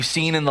We've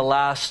seen in the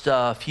last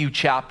few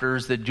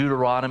chapters that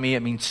Deuteronomy, it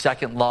means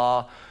second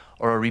law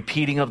or a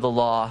repeating of the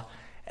law,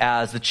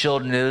 as the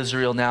children of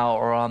Israel now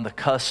are on the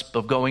cusp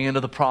of going into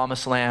the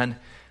promised land.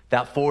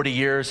 That 40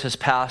 years has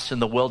passed in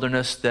the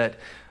wilderness that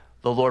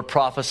the Lord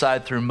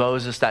prophesied through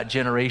Moses that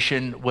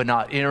generation would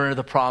not enter into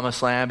the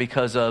promised land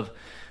because of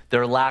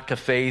their lack of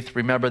faith.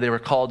 Remember, they were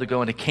called to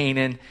go into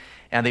Canaan,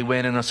 and they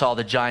went in and saw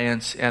the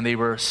giants, and they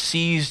were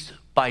seized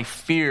by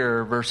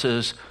fear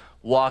versus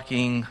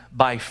walking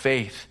by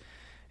faith.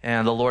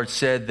 And the Lord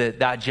said that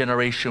that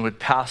generation would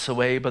pass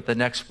away, but the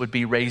next would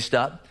be raised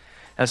up.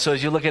 And so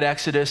as you look at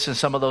Exodus and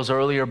some of those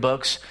earlier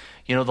books,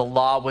 the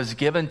law was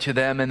given to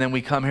them. And then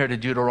we come here to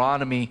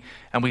Deuteronomy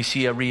and we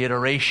see a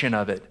reiteration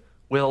of it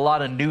with a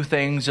lot of new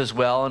things as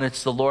well. And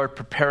it's the Lord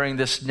preparing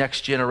this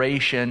next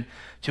generation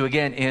to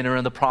again enter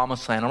in the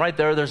promised land. And right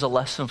there's a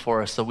lesson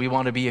for us that we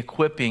want to be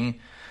equipping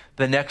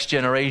the next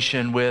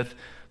generation with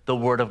the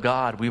Word of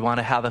God. We want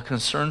to have a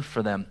concern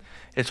for them.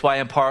 It's why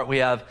in part we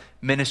have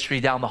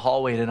ministry down the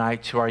hallway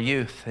tonight to our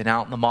youth and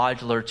out in the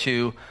modular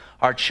to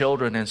our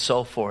children and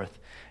so forth.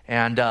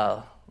 And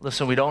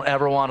listen, we don't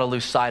ever want to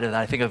lose sight of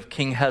that. I think of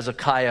King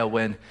Hezekiah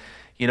when,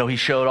 he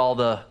showed all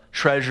the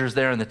treasures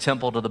there in the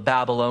temple to the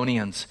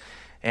Babylonians.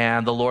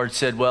 And the Lord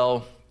said,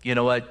 well, you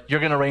know what? You're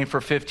going to reign for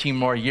 15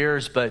 more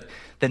years, but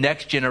the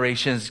next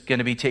generation is going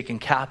to be taken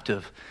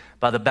captive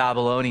by the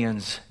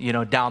Babylonians,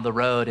 down the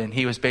road. And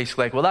he was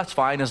basically like, well, that's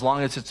fine as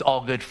long as it's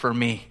all good for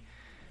me.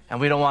 And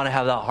we don't want to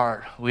have that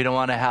heart. We don't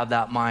want to have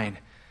that mind.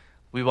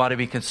 We want to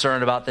be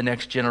concerned about the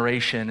next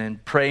generation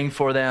and praying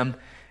for them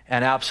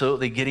and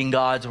absolutely getting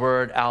God's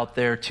word out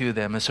there to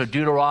them. And so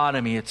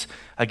Deuteronomy, it's,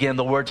 again,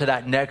 the word to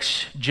that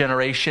next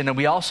generation. And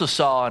we also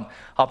saw, and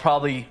I'll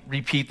probably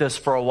repeat this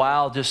for a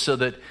while just so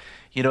that,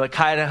 it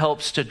kind of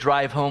helps to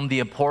drive home the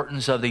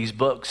importance of these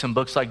books and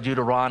books like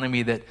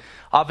Deuteronomy that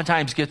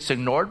oftentimes gets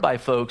ignored by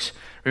folks.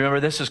 Remember,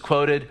 this is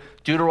quoted,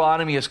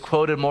 Deuteronomy is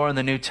quoted more in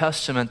the New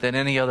Testament than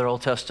any other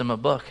Old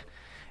Testament book,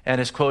 and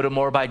is quoted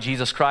more by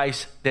Jesus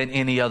Christ than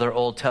any other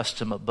Old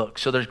Testament book.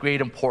 So there's great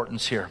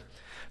importance here.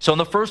 So in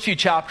the first few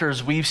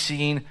chapters, we've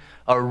seen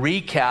a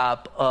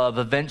recap of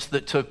events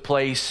that took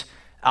place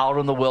out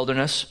in the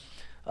wilderness.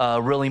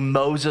 Really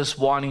Moses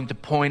wanting to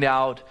point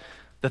out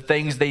the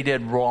things they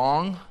did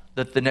wrong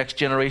that the next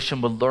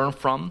generation would learn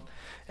from,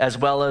 as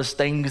well as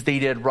things they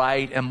did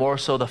right, and more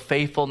so the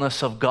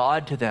faithfulness of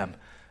God to them,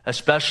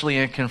 especially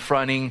in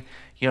confronting,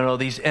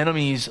 these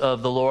enemies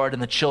of the Lord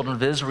and the children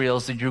of Israel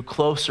as they drew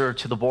closer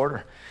to the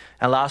border.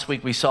 And last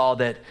week we saw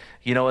that,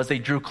 as they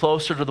drew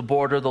closer to the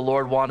border, the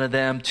Lord wanted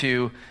them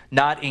to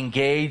not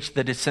engage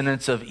the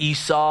descendants of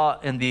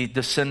Esau and the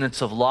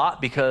descendants of Lot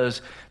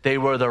because they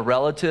were their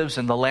relatives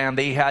and the land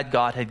they had,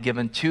 God had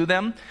given to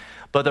them.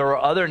 But there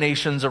were other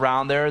nations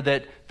around there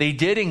that they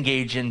did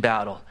engage in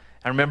battle.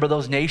 And remember,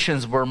 those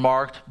nations were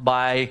marked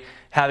by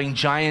having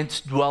giants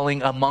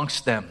dwelling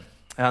amongst them.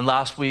 And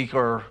last week,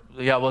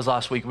 we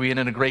went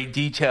into great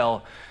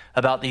detail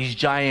about these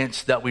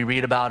giants that we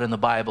read about in the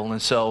Bible.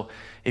 And so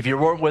if you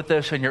weren't with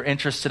us and you're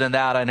interested in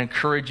that, I'd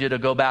encourage you to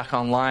go back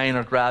online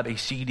or grab a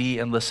CD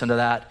and listen to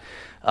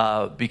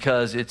that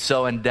because it's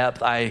so in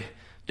depth. I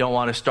don't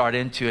want to start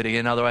into it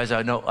again. Otherwise,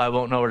 I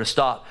won't know where to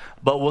stop.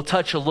 But we'll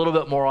touch a little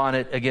bit more on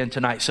it again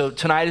tonight. So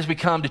tonight, as we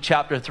come to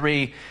chapter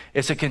 3,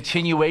 it's a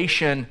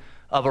continuation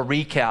of a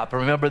recap.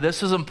 Remember,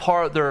 this is in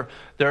part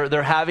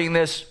they're having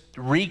this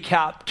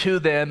recap to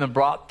them and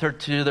brought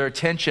to their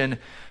attention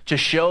to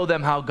show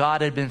them how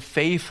God had been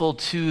faithful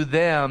to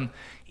them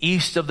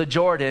east of the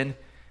Jordan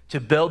to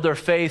build their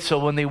faith. So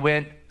when they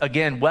went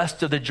again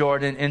west of the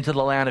Jordan into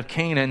the land of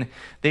Canaan,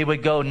 they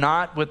would go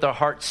not with their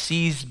hearts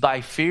seized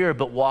by fear,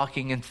 but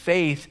walking in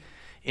faith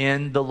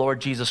in the Lord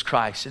Jesus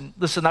Christ. And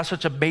listen, that's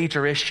such a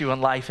major issue in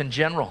life in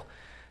general.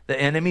 The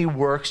enemy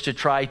works to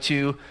try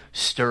to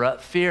stir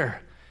up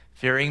fear.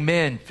 Fearing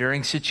men,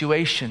 fearing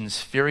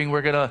situations, fearing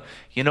we're going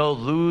to,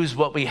 lose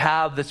what we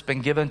have that's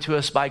been given to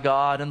us by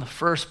God in the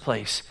first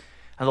place.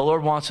 And the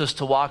Lord wants us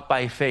to walk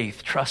by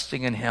faith,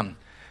 trusting in Him,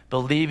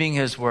 believing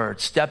His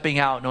word, stepping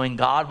out, knowing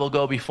God will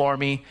go before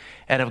me.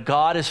 And if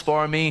God is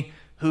for me,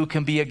 who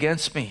can be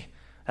against me?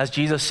 As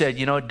Jesus said,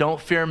 don't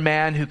fear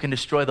man who can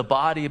destroy the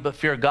body, but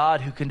fear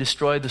God who can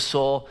destroy the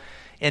soul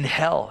in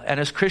hell. And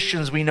as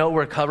Christians, we know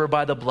we're covered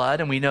by the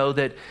blood, and we know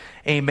that,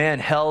 amen,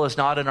 hell is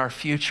not in our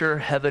future,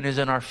 heaven is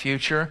in our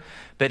future.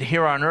 But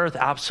here on earth,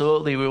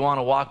 absolutely, we want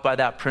to walk by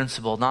that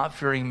principle, not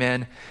fearing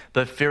men,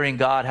 but fearing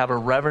God, have a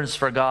reverence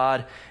for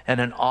God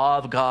and an awe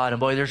of God. And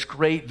boy, there's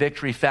great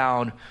victory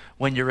found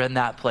when you're in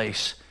that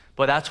place.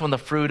 Boy, that's when the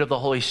fruit of the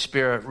Holy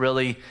Spirit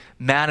really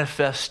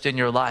manifests in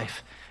your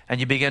life. And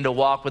you begin to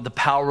walk with the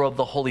power of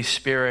the Holy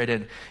Spirit,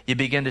 and you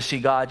begin to see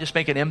God just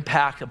make an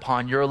impact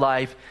upon your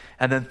life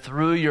and then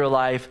through your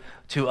life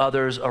to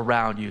others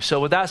around you.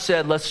 So with that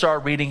said, let's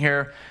start reading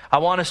here. I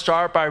want to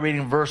start by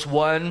reading verse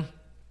 1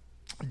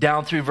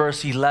 down through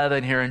verse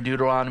 11 here in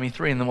Deuteronomy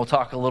 3, and then we'll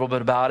talk a little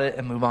bit about it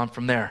and move on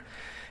from there.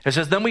 It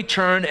says, "Then we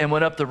turned and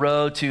went up the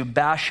road to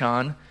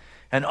Bashan,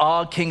 and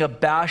Og, king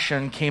of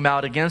Bashan, came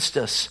out against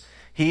us.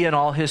 he and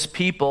all his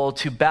people,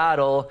 to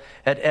battle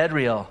at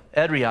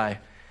Edrei.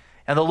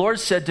 And the Lord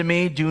said to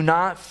me, do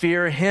not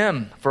fear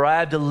him, for I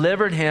have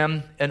delivered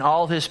him and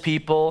all his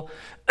people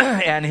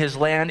and his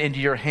land into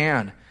your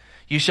hand.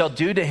 You shall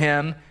do to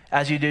him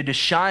as you did to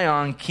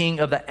Sihon, king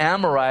of the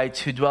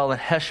Amorites, who dwell in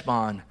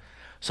Heshbon.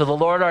 So the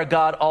Lord our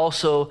God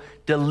also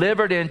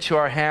delivered into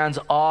our hands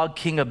Og,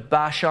 king of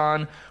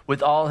Bashan,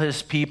 with all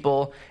his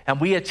people,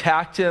 and we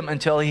attacked him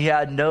until he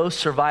had no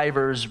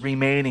survivors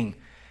remaining.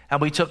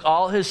 And we took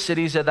all his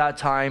cities at that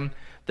time.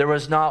 There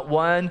was not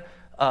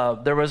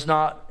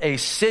a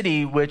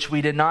city which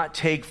we did not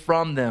take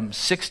from them.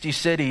 60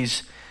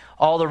 cities,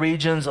 all the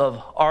regions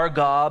of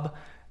Argob,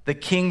 the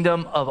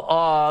kingdom of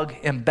Og,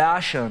 and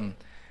Bashan.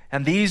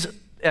 And these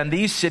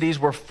cities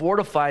were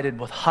fortified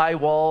with high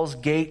walls,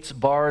 gates,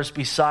 bars,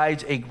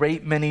 besides a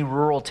great many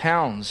rural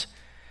towns.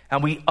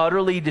 And we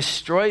utterly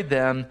destroyed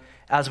them,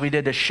 as we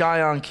did to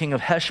Sihon, king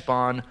of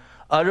Heshbon,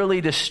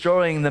 utterly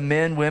destroying the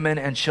men, women,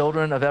 and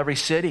children of every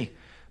city.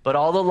 But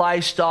all the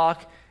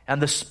livestock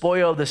and the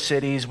spoil of the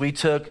cities we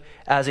took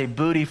as a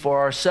booty for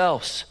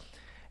ourselves.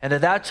 And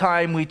at that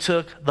time we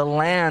took the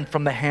land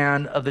from the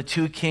hand of the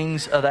 2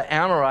 kings of the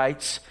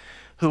Amorites,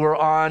 who were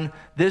on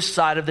this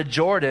side of the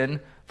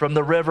Jordan, from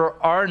the river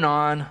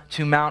Arnon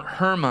to Mount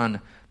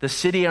Hermon. The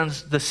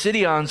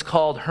Sidonians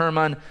called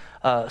Hermon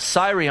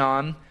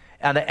Sirion,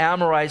 and the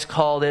Amorites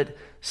called it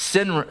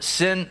Sinner.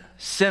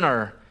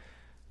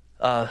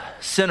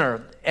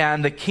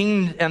 And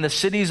the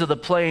cities of the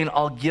plain,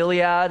 all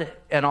Gilead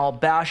and all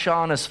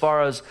Bashan, as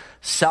far as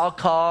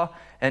Salcah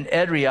and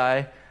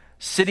Edrei,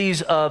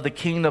 cities of the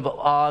kingdom of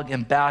Og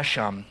and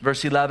Bashan.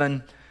 Verse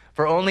 11,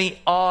 for only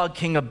Og,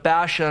 king of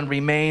Bashan,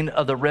 remained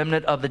of the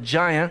remnant of the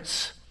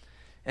giants.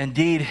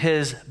 Indeed,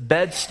 his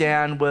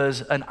bedstand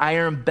was an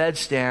iron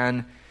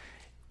bedstand.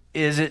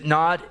 Is it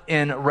not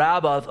in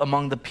Rabbath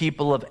among the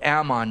people of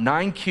Ammon?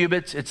 9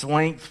 cubits its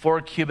length, 4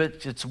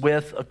 cubits its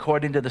width,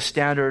 according to the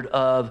standard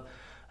of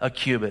a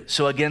cubit.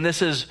 So again,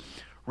 this is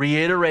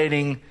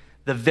reiterating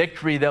the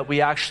victory that we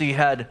actually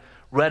had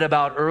read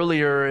about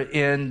earlier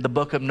in the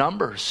book of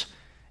Numbers.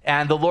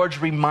 And the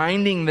Lord's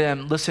reminding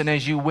them, listen,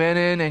 as you went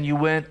in and you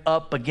went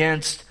up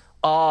against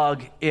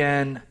Og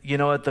in,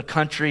 at the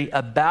country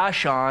of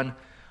Bashan,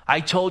 I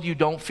told you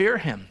don't fear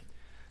him.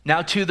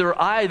 Now, to their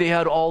eye, they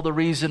had all the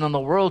reason in the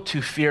world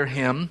to fear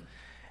him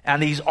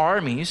and these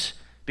armies,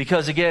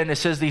 because again, it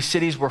says these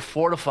cities were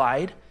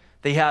fortified.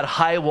 They had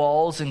high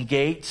walls and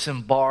gates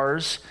and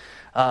bars.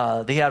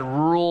 They had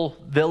rural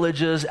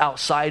villages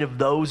outside of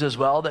those as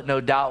well that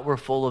no doubt were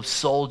full of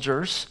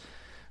soldiers.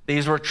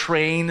 These were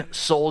trained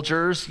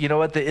soldiers.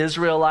 The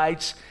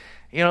Israelites,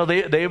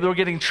 they were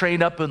getting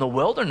trained up in the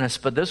wilderness,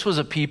 but this was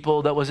a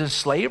people that was in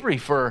slavery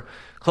for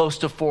close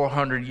to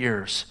 400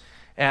 years.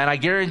 And I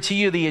guarantee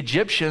you the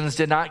Egyptians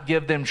did not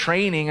give them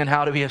training on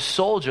how to be a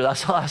soldier.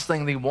 That's the last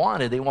thing they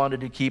wanted. They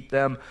wanted to keep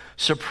them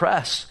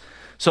suppressed.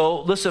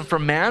 So listen,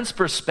 from man's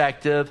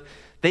perspective,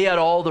 they had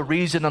all the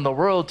reason in the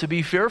world to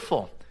be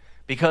fearful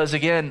because,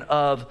 again,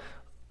 of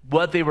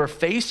what they were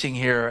facing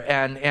here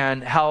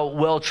and how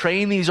well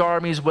trained these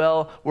armies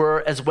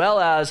were, as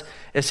well as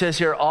it says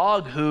here,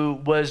 Og,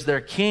 who was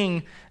their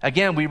king.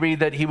 Again, we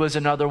read that he was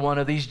another one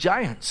of these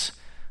giants,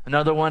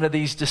 another one of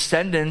these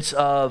descendants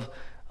of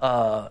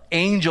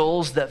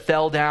angels that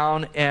fell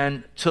down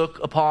and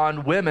took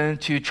upon women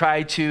to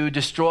try to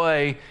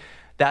destroy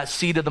that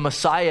seed of the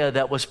Messiah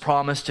that was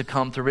promised to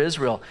come through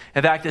Israel.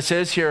 In fact, it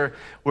says here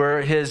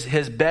where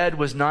his bed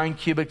was 9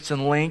 cubits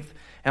in length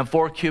and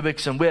 4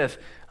 cubits in width.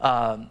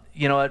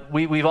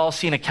 We've all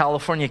seen a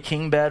California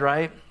king bed,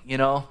 right?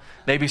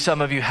 Maybe some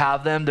of you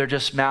have them. They're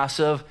just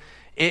massive.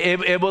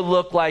 It would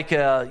look like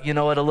a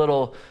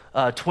little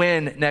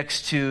twin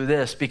next to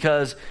this,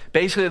 because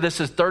basically this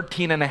is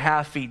 13 and a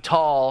half feet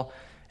tall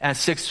and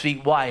 6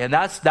 feet wide. And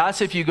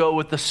that's if you go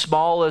with the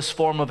smallest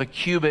form of a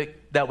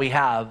cubit that we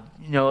have,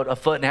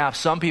 1.5 feet.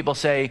 Some people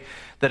say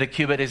that a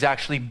cubit is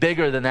actually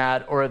bigger than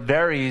that, or it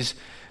varies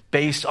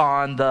based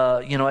on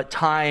the, at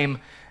time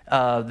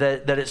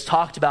that it's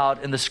talked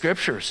about in the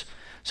scriptures.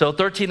 So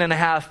 13 and a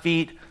half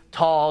feet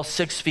tall,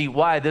 6 feet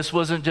wide. This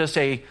wasn't just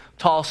a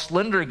tall,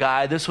 slender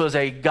guy. This was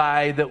a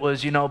guy that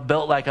was,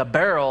 built like a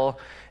barrel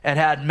and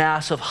had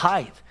massive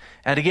height.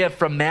 And again,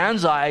 from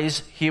man's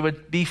eyes, he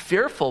would be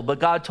fearful. But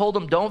God told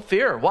him, don't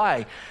fear.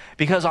 Why?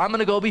 Because I'm going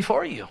to go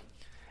before you.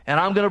 And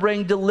I'm going to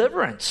bring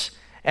deliverance.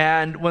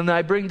 And when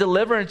I bring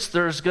deliverance,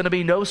 there's going to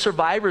be no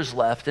survivors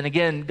left. And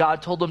again,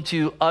 God told them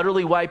to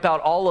utterly wipe out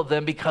all of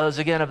them because,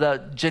 again, of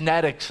the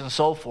genetics and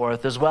so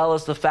forth, as well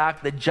as the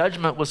fact that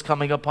judgment was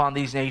coming upon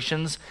these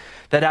nations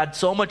that had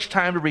so much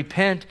time to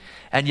repent,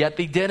 and yet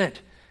they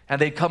didn't. And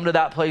they'd come to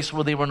that place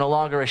where they were no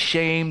longer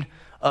ashamed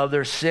of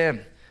their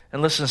sin.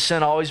 And listen,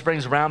 sin always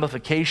brings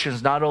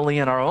ramifications, not only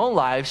in our own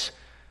lives,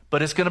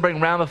 but it's going to bring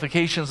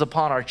ramifications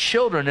upon our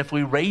children if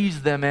we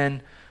raise them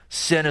in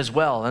sin as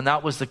well. And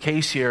that was the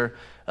case here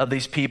of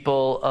these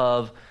people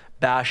of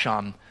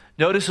Bashan.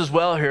 Notice as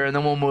well here, and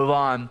then we'll move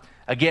on.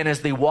 Again,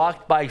 as they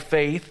walked by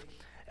faith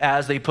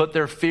as they put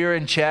their fear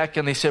in check,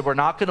 and they said, we're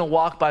not going to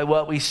walk by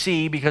what we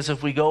see, because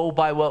if we go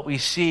by what we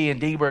see,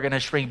 indeed we're going to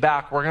shrink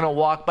back. We're going to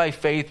walk by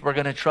faith. We're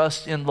going to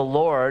trust in the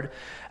Lord.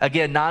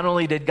 Again, not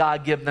only did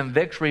God give them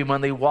victory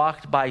when they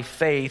walked by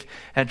faith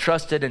and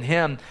trusted in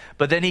him,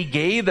 but then he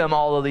gave them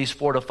all of these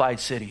fortified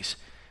cities.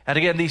 And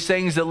again, these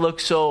things that look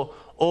so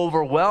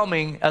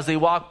overwhelming, as they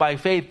walk by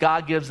faith,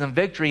 God gives them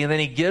victory, and then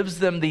he gives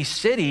them these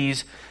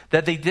cities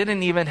that they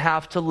didn't even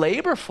have to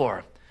labor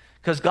for,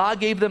 because God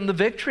gave them the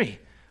victory.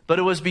 But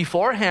it was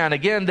beforehand,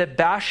 again, that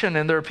Bashan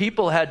and their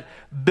people had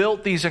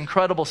built these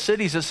incredible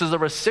cities. This is, there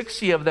were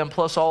 60 of them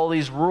plus all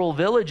these rural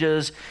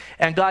villages,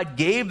 and God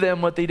gave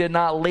them what they did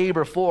not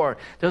labor for.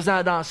 Does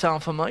that not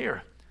sound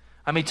familiar?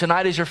 I mean,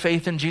 tonight is your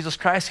faith in Jesus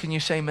Christ. Can you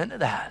say amen to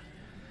that?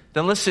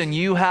 Then listen,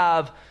 you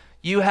have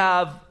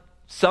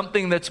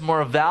something that's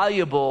more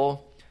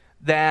valuable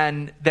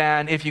than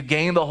if you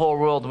gain the whole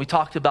world. We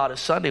talked about it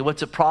Sunday.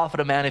 What's it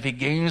profit a man if he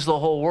gains the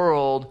whole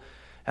world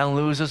and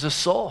loses his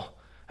soul?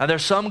 And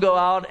there's some go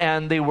out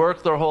and they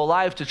work their whole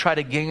life to try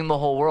to gain the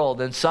whole world.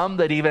 And some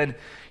that even,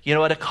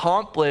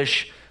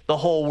 accomplish the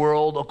whole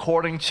world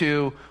according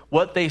to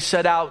what they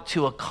set out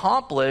to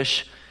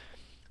accomplish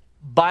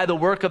by the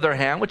work of their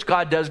hand, which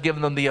God does give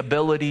them the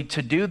ability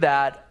to do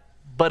that,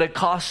 but it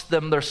costs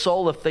them their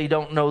soul if they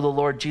don't know the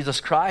Lord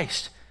Jesus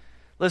Christ.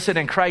 Listen,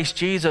 in Christ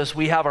Jesus,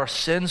 we have our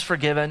sins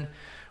forgiven.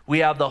 We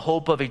have the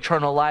hope of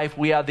eternal life.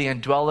 We have the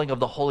indwelling of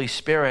the Holy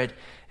Spirit.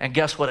 And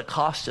guess what it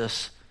cost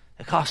us?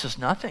 It cost us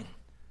nothing.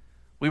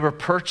 We were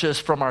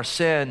purchased from our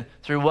sin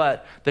through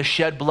what? The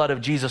shed blood of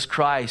Jesus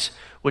Christ,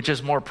 which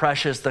is more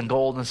precious than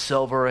gold and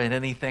silver and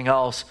anything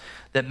else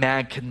that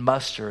man can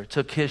muster. It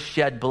took his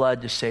shed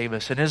blood to save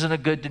us. And isn't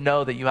it good to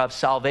know that you have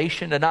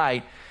salvation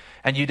tonight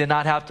and you did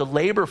not have to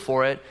labor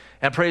for it?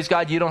 And praise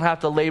God, you don't have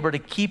to labor to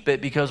keep it,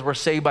 because we're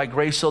saved by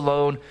grace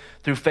alone,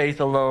 through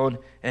faith alone,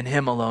 and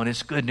him alone.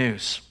 It's good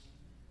news.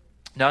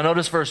 Now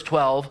notice verse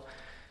 12.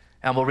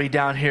 And we'll read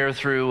down here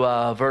through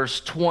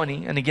verse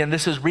 20. And again,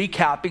 this is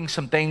recapping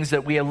some things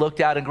that we had looked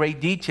at in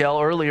great detail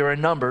earlier in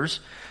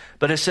Numbers.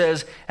 But it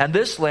says, and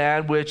this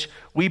land which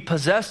we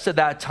possessed at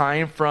that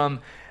time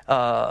from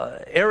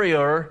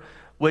Arior,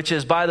 which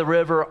is by the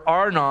river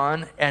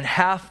Arnon, and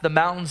half the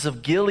mountains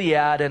of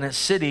Gilead and its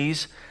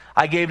cities,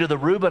 I gave to the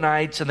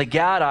Reubenites and the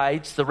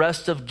Gadites. The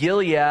rest of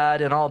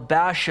Gilead and all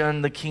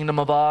Bashan, the kingdom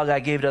of Og, I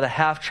gave to the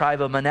half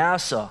tribe of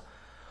Manasseh.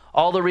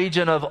 All the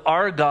region of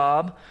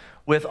Argob,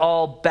 with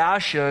all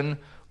Bashan,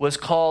 was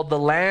called the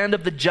land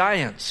of the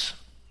giants.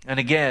 And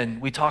again,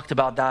 we talked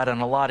about that in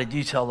a lot of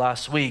detail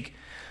last week.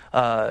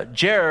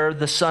 Jair,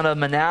 the son of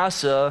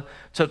Manasseh,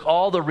 took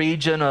all the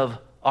region of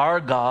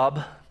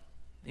Argob.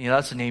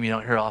 That's a name you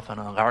don't hear often,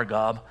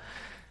 Argob.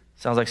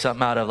 Sounds like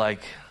something out of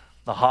like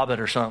The Hobbit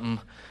or something.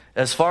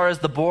 As far as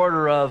the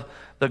border of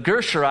the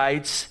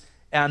Gershurites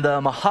and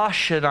the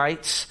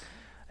Mahashanites,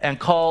 and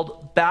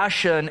called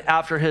Bashan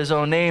after his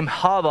own name,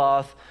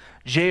 Havoth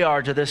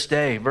Jair, to this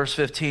day. Verse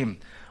 15.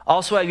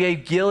 Also I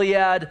gave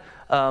Gilead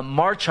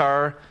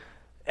Marchar,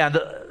 and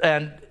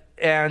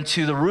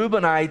to the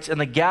Reubenites and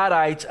the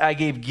Gadites I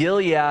gave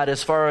Gilead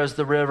as far as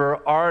the river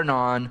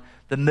Arnon,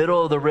 the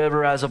middle of the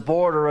river as a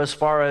border, as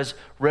far as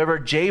river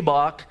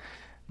Jabbok,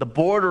 the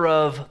border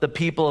of the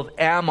people of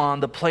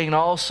Ammon, the plain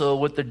also,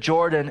 with the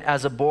Jordan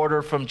as a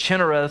border from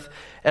Chinnereth,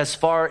 as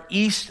far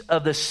east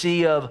of the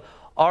sea of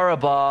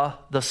Arabah,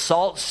 the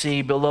salt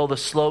sea below the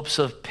slopes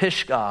of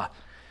Pisgah.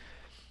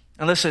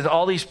 And listen,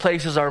 all these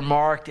places are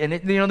marked, and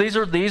these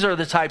are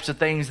the types of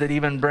things that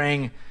even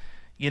bring,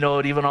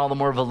 even all the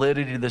more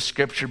validity to the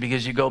scripture,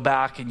 because you go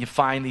back and you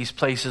find these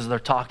places they're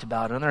talked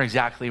about, and they're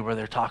exactly where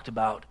they're talked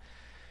about.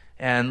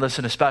 And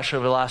listen, especially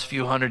over the last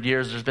few hundred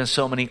years, there's been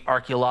so many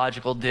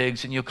archaeological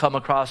digs, and you'll come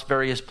across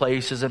various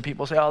places, and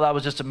people say, oh, that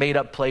was just a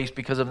made-up place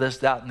because of this,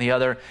 that, and the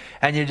other.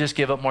 And you just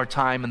give it more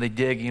time, and they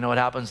dig. You know what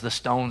happens? The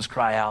stones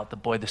cry out.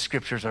 The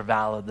scriptures are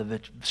valid.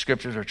 The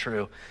scriptures are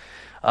true.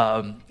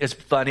 It's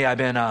funny. I've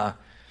been,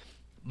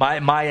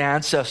 my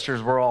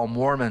ancestors were all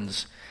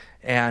Mormons,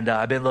 and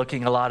I've been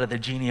looking a lot at the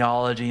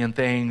genealogy and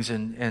things,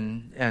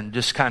 and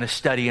just kind of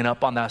studying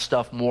up on that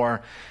stuff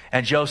more.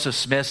 And Joseph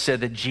Smith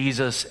said that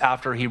Jesus,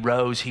 after he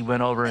rose, he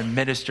went over and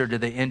ministered to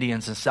the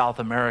Indians in South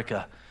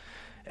America.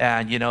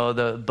 And,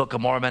 the Book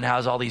of Mormon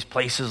has all these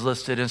places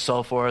listed and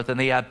so forth. And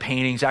they have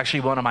paintings.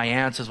 Actually, one of my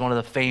aunts is one of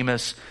the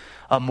famous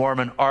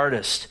Mormon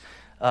artists,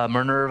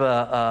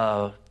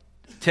 Minerva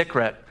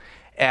Tickret.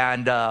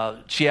 And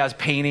she has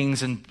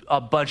paintings in a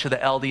bunch of the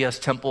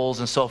LDS temples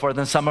and so forth.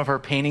 And some of her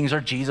paintings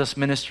are Jesus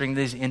ministering to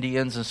these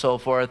Indians and so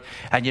forth.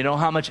 And you know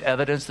how much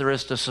evidence there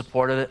is to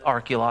support it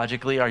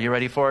archaeologically? Are you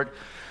ready for it?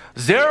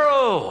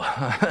 Zero.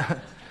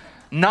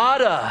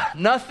 Nada.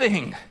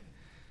 Nothing.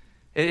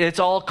 It's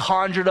all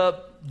conjured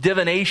up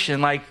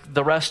divination like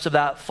the rest of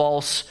that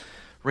false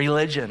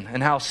religion.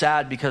 And how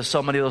sad, because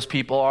so many of those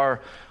people are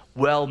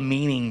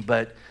well-meaning.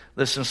 But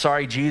listen,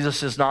 sorry,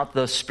 Jesus is not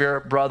the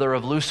spirit brother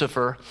of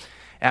Lucifer.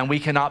 and we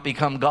cannot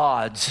become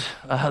gods.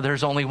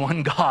 There's only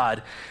one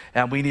God,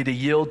 and we need to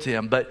yield to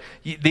him. But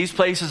these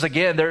places,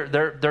 again,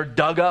 they're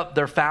dug up,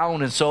 they're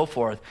found, and so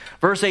forth.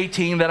 Verse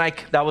 18,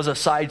 that was a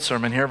side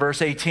sermon here.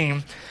 Verse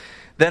 18,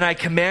 then I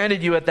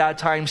commanded you at that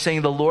time,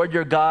 saying, the Lord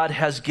your God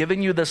has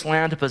given you this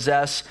land to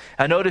possess.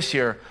 And notice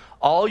here,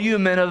 all you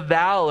men of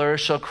valor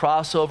shall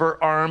cross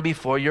over armed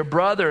before your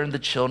brother and the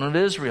children of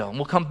Israel. And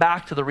we'll come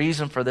back to the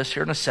reason for this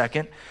here in a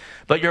second.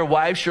 But your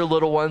wives, your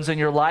little ones, and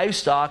your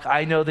livestock,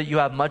 I know that you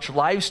have much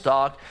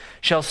livestock,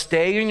 shall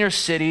stay in your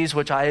cities,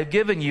 which I have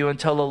given you,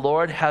 until the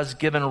Lord has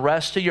given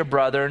rest to your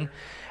brethren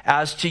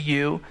as to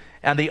you.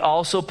 And they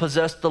also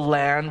possess the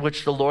land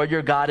which the Lord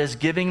your God is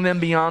giving them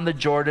beyond the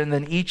Jordan.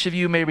 Then each of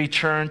you may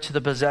return to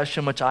the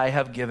possession which I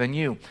have given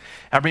you.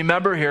 And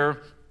remember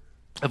here,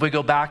 if we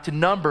go back to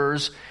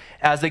Numbers,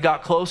 as they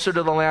got closer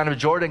to the land of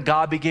Jordan,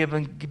 God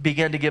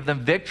began to give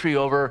them victory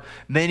over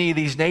many of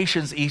these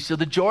nations east of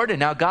the Jordan.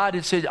 Now God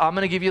had said, I'm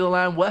going to give you the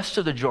land west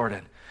of the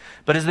Jordan.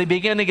 But as they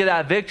began to get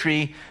that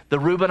victory, the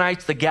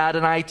Reubenites, the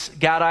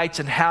Gadites,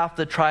 and half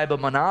the tribe of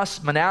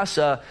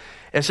Manasseh,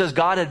 it says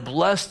God had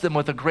blessed them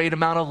with a great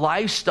amount of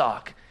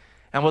livestock.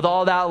 And with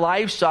all that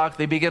livestock,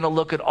 they began to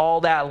look at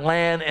all that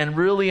land, and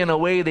really in a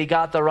way they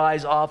got their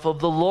eyes off of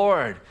the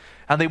Lord.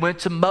 And they went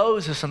to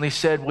Moses and they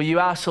said, will you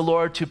ask the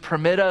Lord to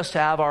permit us to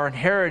have our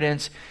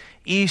inheritance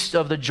east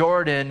of the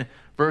Jordan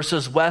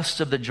versus west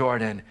of the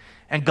Jordan?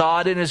 And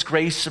God in his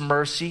grace and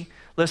mercy,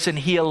 listen,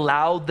 he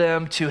allowed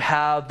them to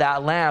have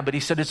that land. But he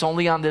said it's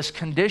only on this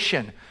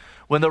condition.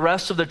 When the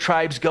rest of the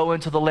tribes go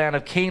into the land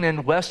of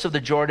Canaan, west of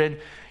the Jordan,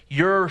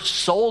 your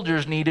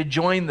soldiers need to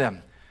join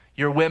them.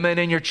 Your women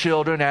and your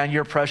children and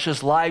your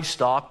precious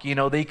livestock,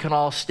 they can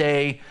all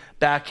stay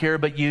back here,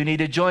 but you need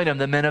to join them.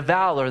 The men of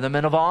valor, the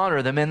men of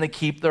honor, the men that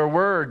keep their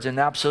words. And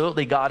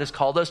absolutely, God has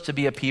called us to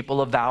be a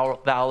people of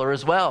valor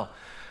as well,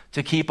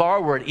 to keep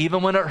our word,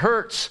 even when it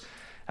hurts.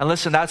 And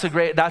listen, that's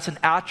an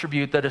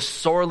attribute that is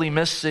sorely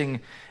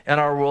missing in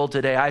our world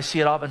today. I see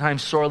it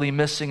oftentimes sorely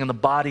missing in the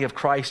body of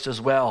Christ as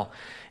well.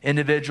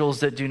 Individuals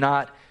that do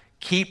not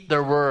keep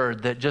their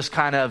word, that just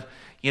kind of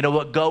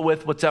go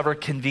with what's ever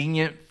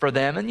convenient for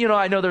them. And,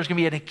 I know there's going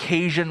to be an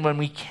occasion when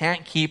we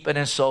can't keep it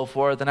and so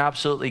forth. And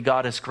absolutely,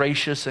 God is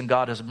gracious and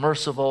God is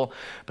merciful.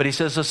 But he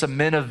says, listen,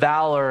 men of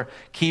valor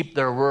keep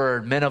their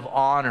word, men of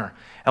honor.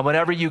 And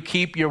whenever you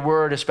keep your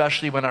word,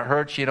 especially when it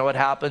hurts, you know what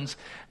happens?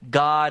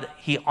 God,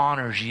 he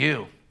honors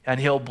you and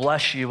he'll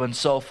bless you and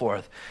so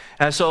forth.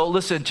 And so,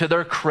 listen, to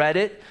their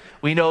credit,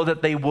 we know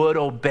that they would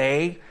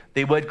obey.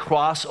 They would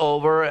cross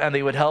over and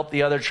they would help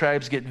the other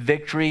tribes get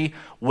victory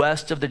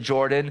west of the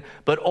Jordan.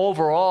 But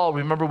overall,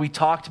 remember we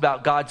talked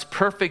about God's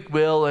perfect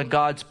will and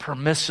God's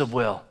permissive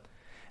will.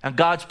 And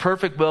God's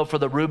perfect will for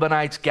the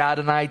Reubenites,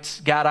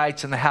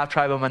 Gadites, and the half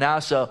tribe of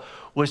Manasseh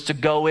was to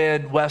go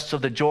in west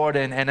of the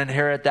Jordan and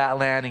inherit that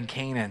land in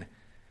Canaan.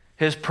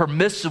 His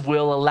permissive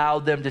will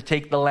allowed them to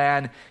take the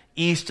land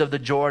east of the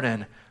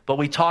Jordan. But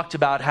we talked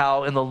about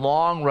how in the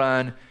long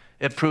run,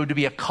 it proved to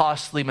be a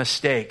costly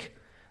mistake.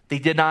 They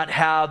did not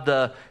have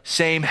the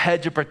same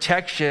hedge of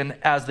protection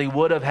as they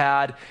would have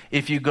had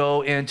if you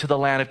go into the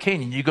land of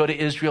Canaan. You go to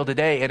Israel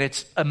today, and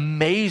it's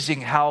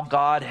amazing how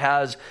God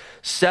has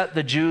set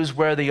the Jews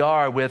where they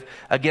are with,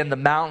 again, the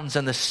mountains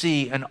and the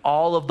sea and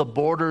all of the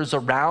borders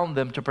around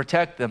them to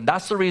protect them.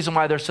 That's the reason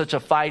why there's such a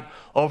fight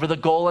over the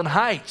Golan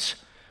Heights,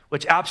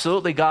 which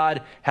absolutely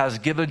God has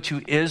given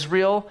to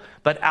Israel,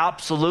 but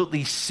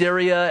absolutely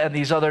Syria and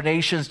these other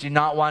nations do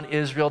not want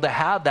Israel to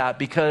have that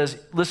because,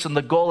 listen,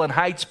 the Golan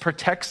Heights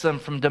protects them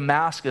from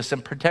Damascus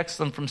and protects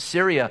them from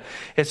Syria.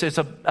 It's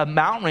a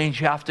mountain range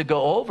you have to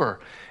go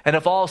over. And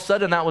if all of a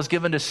sudden that was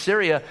given to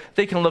Syria,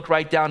 they can look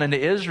right down into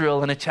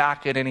Israel and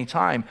attack at any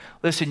time.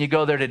 Listen, you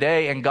go there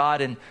today and God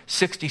in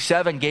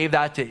 67 gave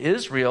that to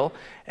Israel.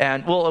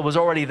 And, well, it was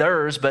already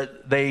theirs,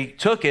 but they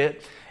took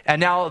it. And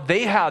now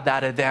they have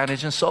that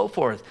advantage and so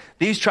forth.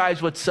 These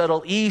tribes would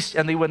settle east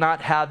and they would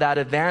not have that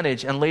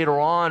advantage. And later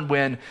on,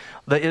 when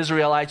the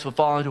Israelites would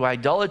fall into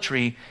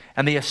idolatry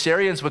and the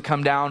Assyrians would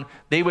come down,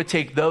 they would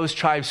take those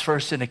tribes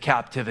first into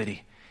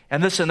captivity.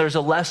 And listen, there's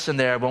a lesson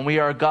there. When we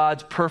are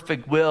God's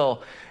perfect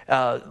will,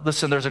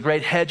 listen, there's a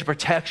great hedge of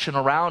protection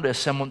around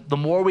us. And the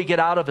more we get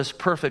out of his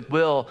perfect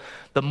will,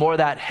 the more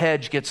that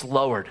hedge gets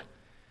lowered.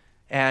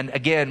 And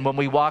again, when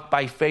we walk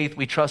by faith,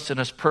 we trust in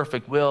his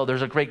perfect will.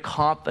 There's a great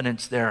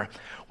confidence there.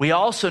 We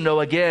also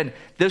know, again,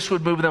 this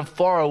would move them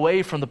far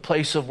away from the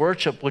place of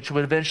worship, which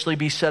would eventually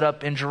be set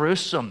up in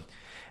Jerusalem.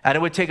 And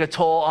it would take a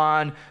toll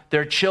on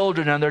their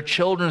children and their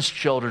children's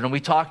children. And we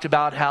talked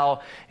about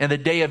how in the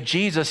day of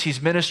Jesus,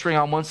 he's ministering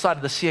on one side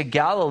of the Sea of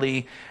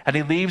Galilee, and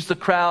he leaves the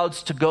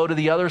crowds to go to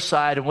the other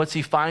side. And what's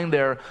he find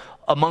there?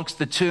 Amongst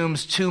the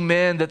tombs, two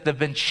men that have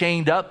been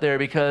chained up there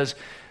because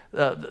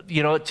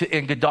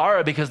in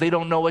Gadara, because they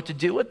don't know what to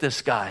do with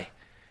this guy.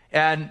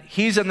 And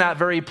he's in that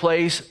very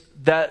place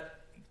that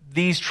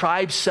these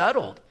tribes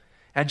settled.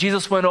 And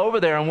Jesus went over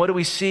there, and what do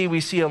we see? We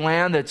see a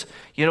land that's,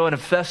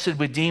 infested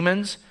with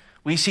demons.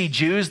 We see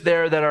Jews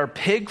there that are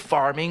pig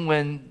farming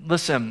when,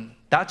 listen,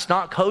 that's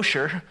not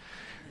kosher.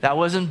 That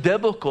wasn't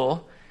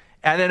biblical.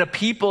 And then a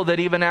people that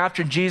even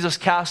after Jesus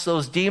cast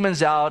those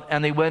demons out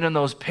and they went in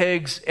those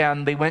pigs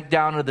and they went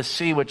down to the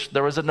sea, which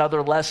there was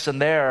another lesson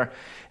there.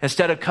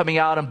 Instead of coming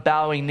out and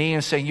bowing knee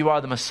and saying, you are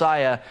the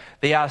Messiah,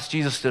 they asked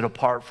Jesus to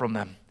depart from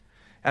them.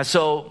 And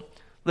so,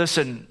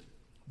 listen,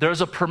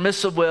 there's a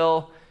permissive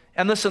will.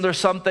 And listen, there's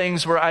some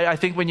things where I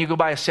think when you go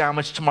buy a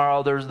sandwich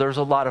tomorrow, there's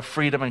a lot of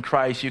freedom in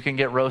Christ. You can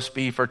get roast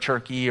beef or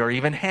turkey or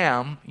even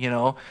ham,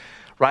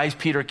 Rise,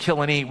 Peter,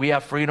 kill and eat. We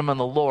have freedom in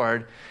the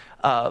Lord.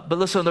 But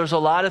listen, there's a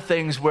lot of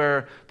things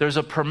where there's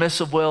a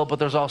permissive will, but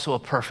there's also a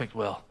perfect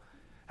will.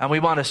 And we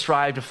want to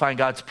strive to find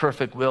God's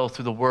perfect will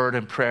through the word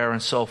and prayer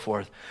and so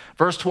forth.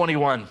 Verse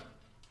 21,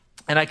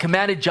 and I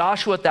commanded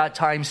Joshua at that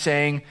time,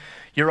 saying,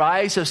 your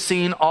eyes have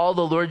seen all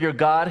the Lord your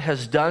God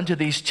has done to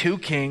these two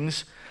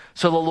kings,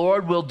 so the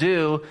Lord will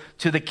do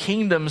to the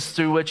kingdoms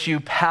through which you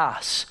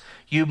pass.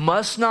 You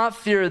must not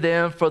fear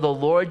them, for the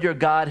Lord your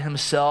God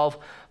himself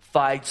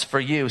fights for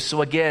you.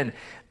 So again,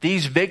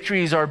 these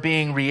victories are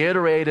being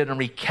reiterated and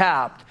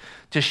recapped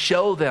to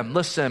show them,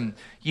 listen,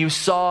 you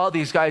saw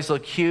these guys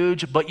look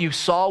huge, but you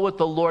saw what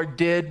the Lord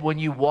did when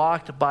you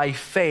walked by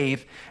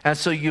faith. And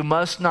so you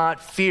must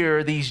not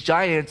fear these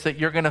giants that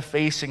you're going to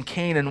face in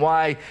Canaan.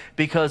 Why?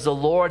 Because the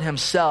Lord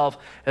himself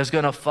is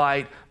going to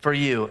fight for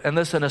you. And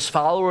listen, as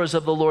followers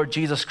of the Lord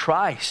Jesus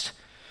Christ,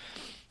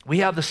 we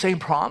have the same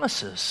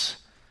promises.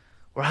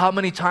 Or how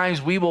many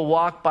times we will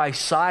walk by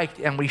sight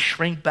and we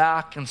shrink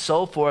back and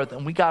so forth.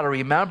 And we got to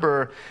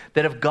remember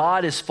that if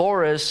God is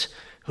for us,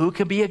 who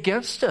can be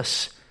against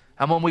us?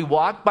 And when we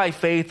walk by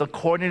faith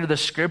according to the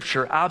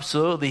scripture,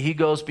 absolutely, he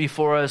goes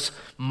before us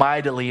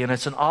mightily. And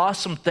it's an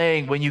awesome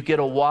thing when you get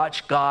to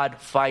watch God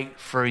fight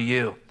for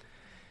you.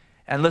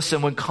 And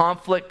listen, when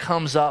conflict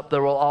comes up,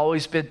 there will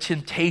always be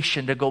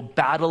temptation to go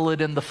battle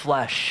it in the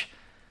flesh.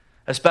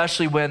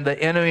 Especially when the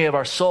enemy of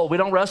our soul, we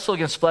don't wrestle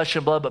against flesh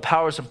and blood, but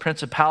powers and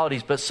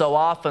principalities. But so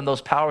often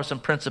those powers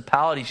and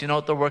principalities, you know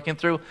what they're working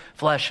through?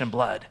 Flesh and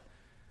blood.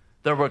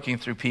 They're working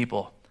through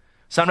people.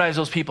 Sometimes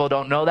those people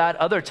don't know that.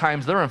 Other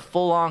times they're in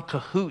full-on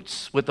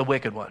cahoots with the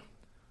wicked one.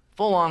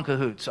 Full-on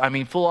cahoots. I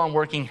mean, full-on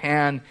working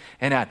hand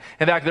in hand.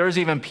 In fact, there's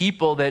even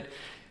people that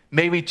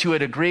maybe to a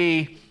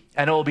degree,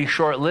 and it will be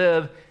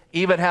short-lived,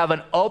 even have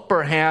an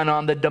upper hand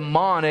on the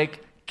demonic,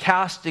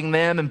 casting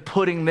them and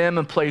putting them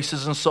in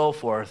places and so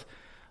forth.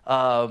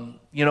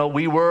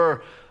 We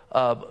were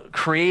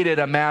created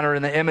a manner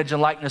in the image and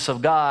likeness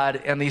of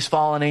God, and these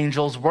fallen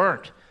angels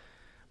weren't.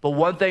 But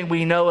one thing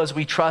we know is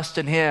we trust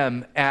in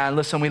him, and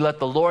listen, we let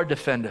the Lord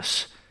defend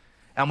us.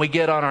 And we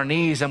get on our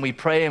knees and we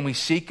pray and we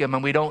seek him,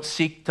 and we don't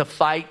seek to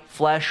fight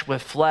flesh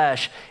with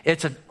flesh.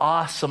 It's an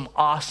awesome,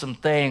 awesome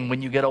thing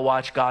when you get to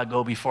watch God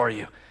go before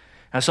you.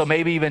 And so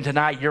maybe even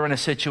tonight you're in a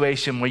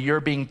situation where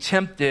you're being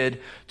tempted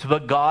to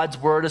put God's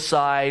word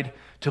aside,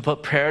 to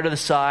put prayer to the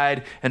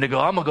side, and to go,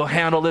 I'm going to go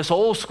handle this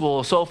old school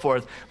and so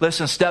forth.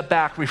 Listen, step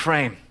back,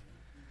 refrain.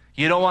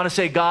 You don't want to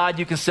say, God,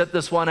 you can sit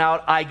this one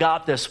out. I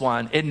got this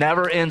one. It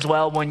never ends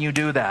well when you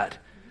do that.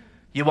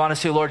 You want to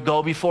say, Lord,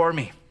 go before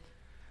me.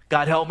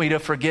 God, help me to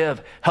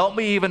forgive. Help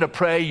me even to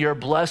pray your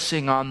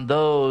blessing on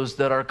those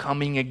that are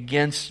coming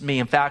against me.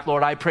 In fact,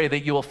 Lord, I pray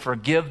that you will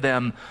forgive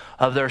them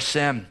of their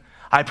sin.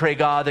 I pray,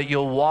 God, that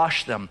you'll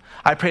wash them.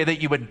 I pray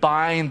that you would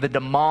bind the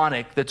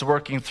demonic that's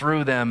working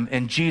through them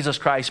in Jesus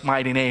Christ's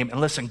mighty name. And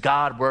listen,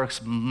 God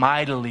works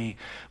mightily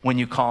when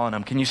you call on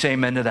him. Can you say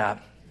amen to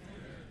that?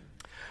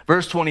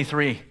 Verse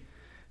 23,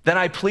 then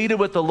I pleaded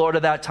with the Lord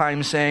at that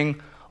time,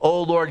 saying,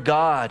 O Lord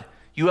God,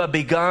 you have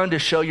begun to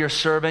show your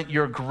servant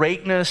your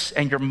greatness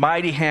and your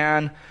mighty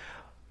hand.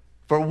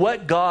 For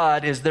what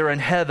God is there in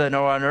heaven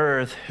or on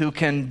earth who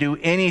can do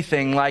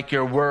anything like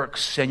your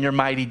works and your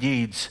mighty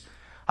deeds?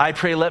 I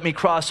pray, let me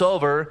cross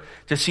over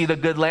to see the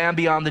good land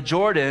beyond the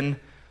Jordan,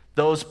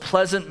 those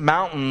pleasant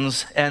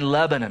mountains and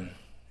Lebanon.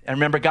 And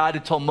remember, God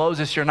had told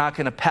Moses, you're not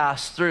going to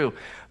pass through.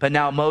 But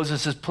now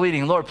Moses is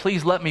pleading, Lord,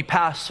 please let me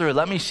pass through.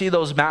 Let me see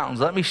those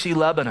mountains. Let me see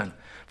Lebanon.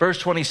 Verse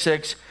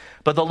 26,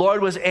 but the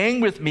Lord was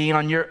angry with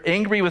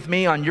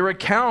me on your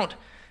account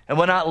and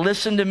would not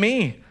listen to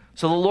me.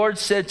 So the Lord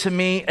said to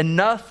me,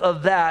 enough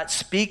of that.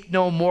 Speak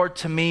no more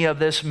to me of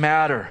this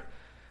matter.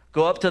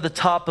 Go up to the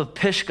top of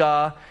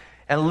Pisgah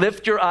and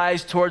lift your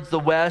eyes towards the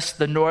west,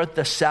 the north,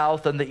 the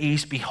south, and the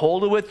east.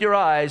 Behold it with your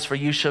eyes, for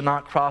you shall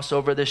not cross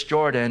over this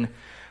Jordan.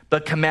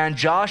 But command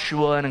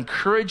Joshua and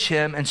encourage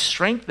him and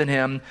strengthen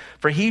him,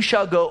 for he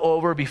shall go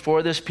over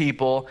before this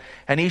people,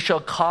 and he shall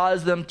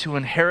cause them to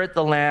inherit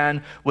the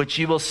land which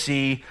you will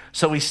see.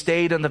 So he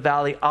stayed in the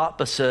valley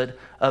opposite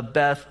of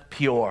Beth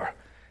Peor.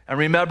 And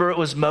remember, it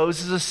was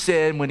Moses'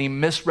 sin when he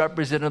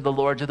misrepresented the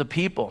Lord to the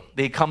people.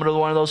 They had come to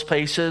one of those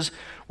places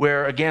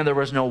where, again, there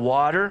was no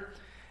water,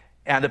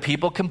 and the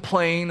people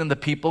complained and the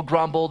people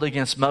grumbled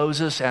against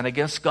Moses and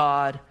against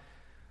God.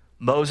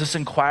 Moses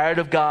inquired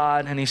of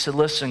God, and he said,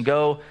 listen,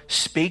 go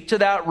speak to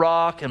that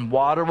rock, and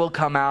water will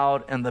come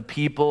out, and the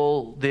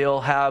people,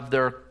 they'll have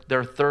their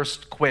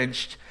thirst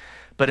quenched.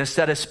 But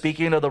instead of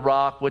speaking to the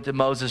rock, what did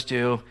Moses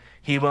do?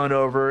 He went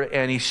over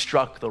and he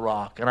struck the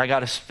rock. And I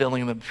got a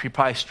feeling that he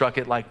probably struck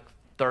it like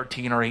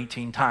 13 or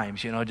 18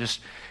 times. Just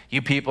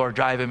you people are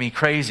driving me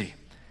crazy.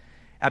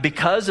 And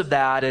because of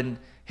that and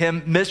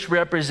him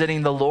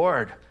misrepresenting the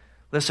Lord,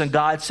 listen,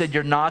 God said,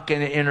 you're not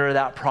going to enter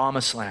that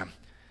promised land.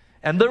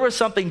 And there was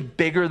something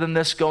bigger than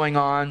this going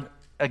on.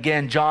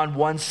 Again, John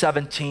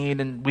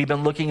 1:17, and we've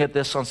been looking at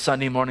this on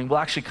Sunday morning. We'll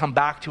actually come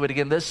back to it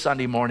again this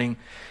Sunday morning.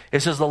 It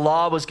says the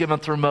law was given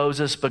through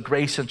Moses, but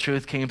grace and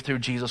truth came through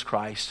Jesus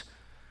Christ.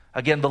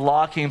 Again, the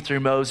law came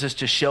through Moses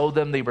to show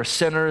them they were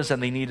sinners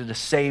and they needed a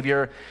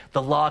Savior.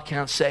 The law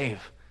can't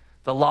save.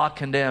 The law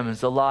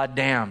condemns. The law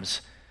damns.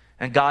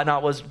 And God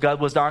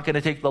was not going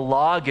to take the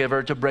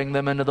lawgiver to bring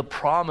them into the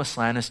promised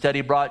land. Instead,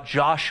 he brought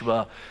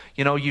Joshua,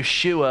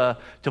 Yeshua,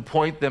 to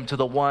point them to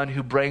the one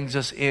who brings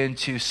us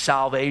into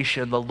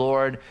salvation, the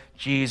Lord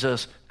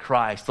Jesus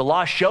Christ. The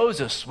law shows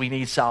us we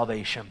need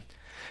salvation.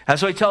 And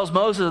so he tells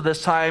Moses at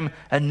this time,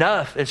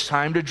 enough, it's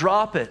time to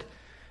drop it.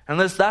 And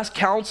that's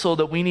counsel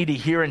that we need to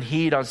hear and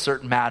heed on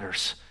certain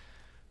matters.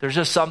 There's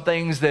just some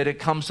things that it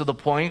comes to the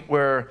point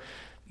where,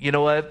 you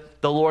know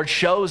what, the Lord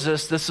shows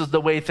us this is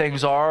the way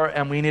things are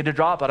and we need to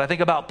drop it. I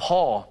think about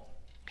Paul.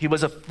 He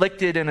was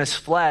afflicted in his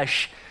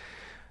flesh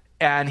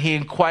and he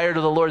inquired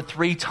of the Lord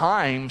 3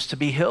 times to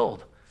be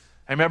healed.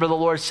 I remember the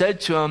Lord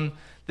said to him,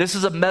 this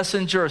is a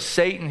messenger of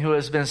Satan who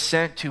has been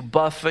sent to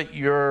buffet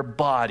your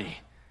body.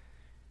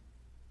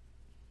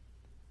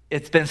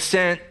 It's been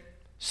sent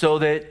so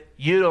that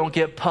you don't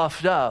get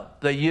puffed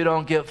up, that you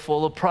don't get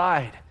full of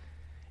pride.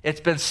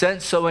 It's been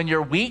sent so in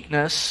your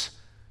weakness,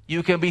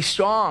 you can be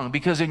strong,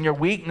 because in your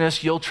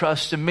weakness, you'll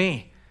trust in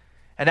me.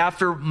 And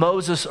after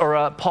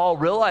Paul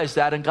realized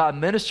that and God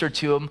ministered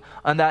to him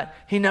on that,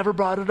 he never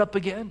brought it up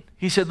again.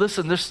 He said,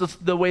 listen, this is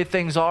the way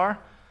things are.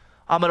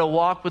 I'm going to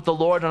walk with the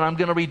Lord and I'm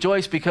going to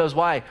rejoice because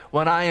why?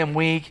 When I am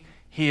weak,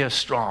 he is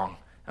strong.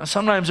 And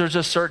sometimes there's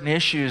just certain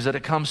issues that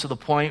it comes to the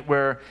point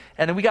where,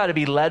 and we got to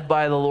be led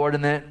by the Lord,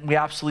 and then we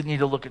absolutely need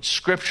to look at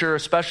Scripture,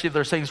 especially if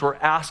there's things we're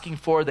asking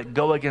for that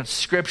go against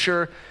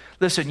Scripture.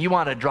 Listen, you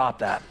want to drop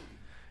that.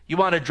 You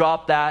want to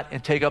drop that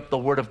and take up the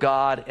Word of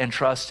God and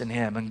trust in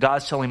Him. And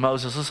God's telling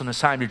Moses, listen, it's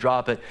time to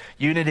drop it.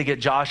 You need to get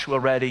Joshua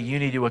ready. You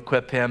need to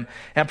equip him.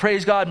 And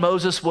praise God,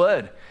 Moses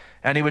would.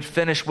 And he would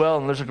finish well.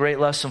 And there's a great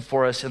lesson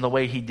for us in the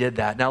way he did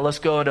that. Now let's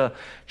go into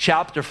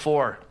chapter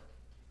 4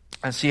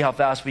 and see how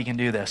fast we can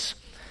do this.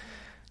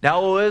 Now,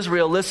 O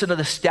Israel, listen to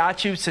the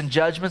statutes and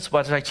judgments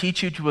which I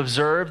teach you to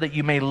observe, that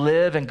you may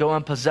live and go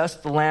and possess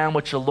the land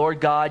which the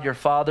Lord God, your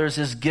fathers,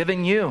 is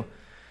giving you.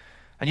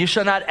 And you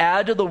shall not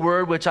add to the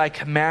word which I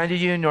commanded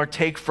you, nor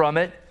take from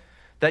it,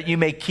 that you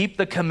may keep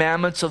the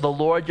commandments of the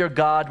Lord your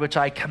God, which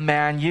I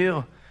command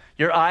you.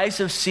 Your eyes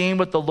have seen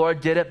what the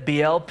Lord did at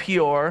Baal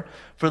Peor,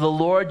 for the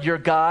Lord your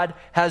God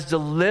has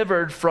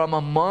delivered from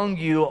among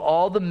you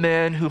all the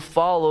men who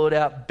followed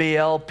at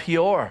Baal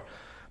Peor.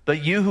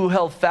 But you who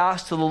held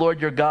fast to the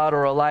Lord your God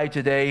are alive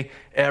today,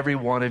 every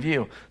one of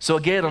you. So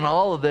again, on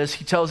all of this,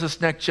 he tells this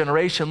next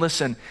generation,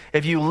 listen,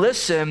 if you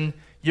listen,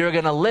 you're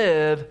going to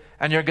live,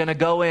 and you're going to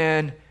go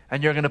in,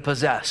 and you're going to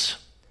possess.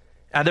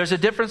 And there's a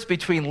difference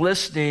between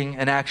listening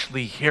and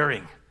actually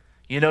hearing.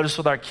 You notice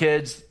with our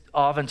kids,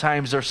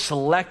 oftentimes they're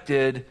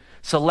selective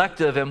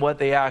in what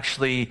they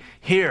actually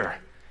hear,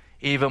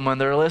 even when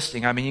they're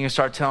listening. I mean, you can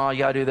start telling, oh, you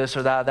got to do this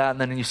or that, and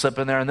then you slip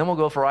in there, and then we'll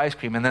go for ice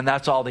cream, and then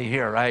that's all they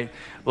hear, right?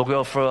 We'll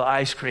go for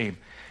ice cream.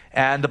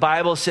 And the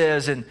Bible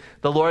says, and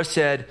the Lord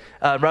said,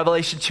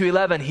 Revelation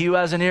 2:11, he who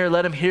has an ear,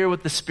 let him hear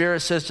what the Spirit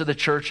says to the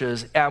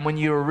churches. And when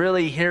you're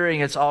really hearing,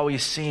 it's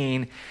always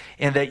seen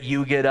in that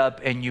you get up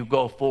and you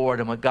go forward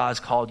in what God's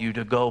called you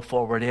to go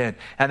forward in.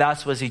 And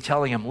that's what he's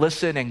telling him,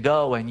 listen and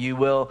go and you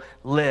will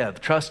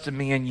live. Trust in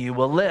me and you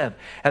will live.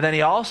 And then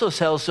he also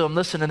tells him,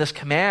 listen, in this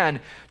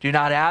command, do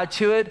not add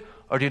to it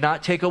or do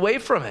not take away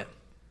from it.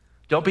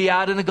 Don't be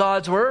adding to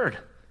God's word.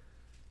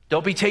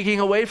 Don't be taking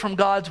away from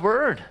God's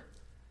word.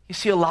 You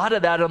see a lot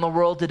of that in the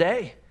world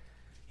today.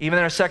 Even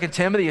in our 2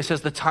 Timothy, it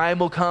says the time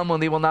will come when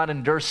they will not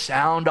endure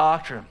sound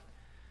doctrine.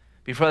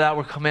 Before that,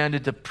 we're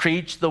commanded to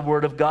preach the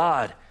word of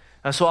God.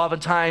 And so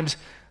oftentimes,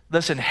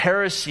 listen,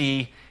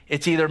 heresy,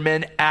 it's either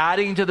men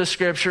adding to the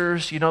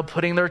scriptures,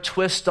 putting their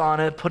twist on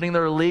it, putting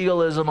their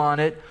legalism on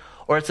it,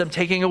 or it's them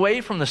taking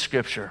away from the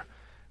scripture,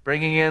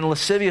 bringing in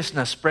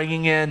lasciviousness,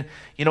 bringing in,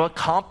 a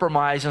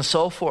compromise and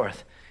so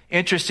forth.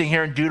 Interesting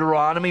here in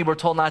Deuteronomy, we're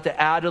told not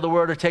to add to the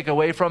word or take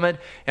away from it.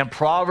 In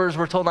Proverbs,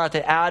 we're told not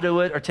to add to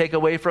it or take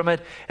away from it.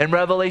 In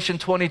Revelation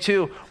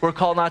 22, we're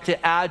called not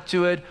to add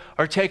to it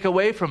or take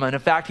away from it. In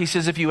fact, he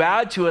says, if you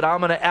add to it,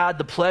 I'm going to add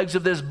the plagues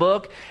of this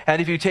book. And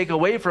if you take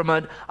away from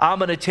it, I'm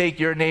going to take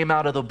your name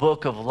out of the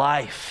book of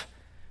life.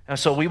 And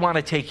so we want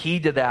to take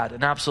heed to that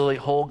and absolutely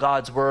hold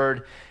God's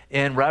word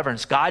in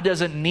reverence. God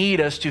doesn't need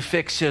us to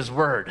fix his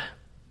word.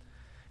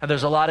 And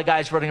there's a lot of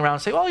guys running around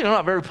and say, well,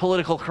 not very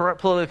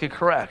politically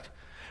correct.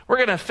 We're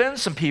going to offend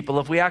some people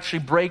if we actually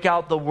break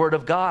out the word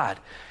of God.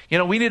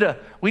 We need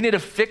to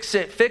fix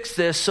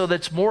this so that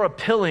it's more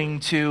appealing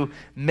to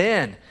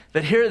men.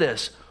 But hear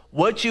this,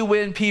 what you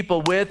win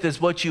people with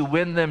is what you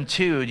win them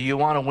to. Do you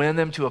want to win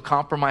them to a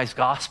compromised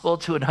gospel,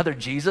 to another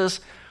Jesus?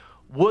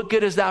 What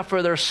good is that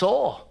for their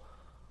soul?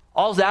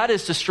 All that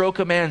is to stroke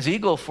a man's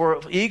ego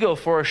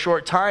for a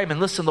short time. And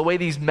listen, the way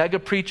these mega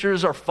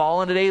preachers are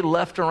falling today,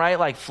 left and right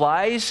like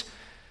flies,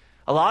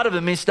 a lot of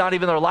them, it's not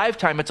even their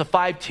lifetime. It's a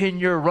 5-10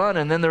 year run,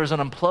 and then there's an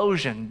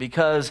implosion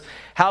because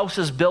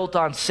houses built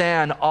on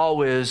sand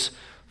always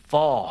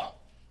fall.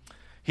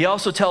 He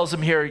also tells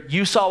them here,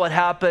 you saw what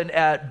happened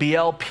at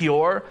Baal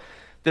Peor.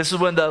 This is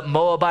when the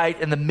Moabite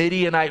and the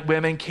Midianite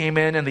women came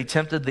in and they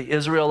tempted the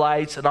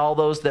Israelites, and all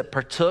those that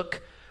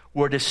partook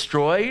were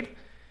destroyed.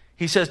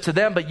 He says to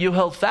them, but you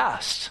held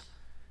fast,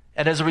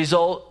 and as a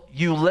result,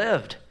 you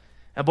lived.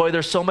 And boy,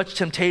 there's so much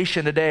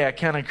temptation today. I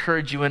can't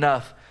encourage you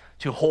enough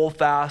to hold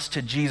fast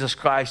to Jesus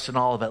Christ and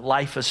all of it.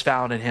 Life is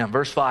found in him.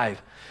 Verse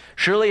 5,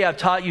 surely I've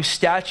taught you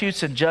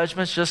statutes and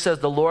judgments, just as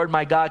the Lord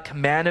my God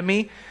commanded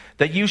me,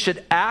 that you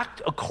should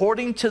act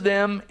according to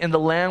them in the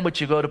land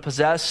which you go to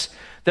possess.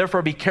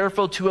 Therefore be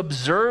careful to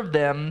observe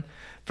them,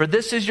 for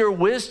this is your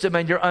wisdom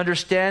and your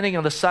understanding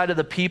on the side of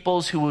the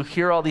peoples who will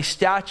hear all these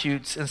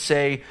statutes and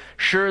say,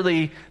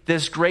 surely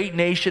this great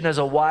nation is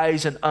a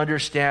wise and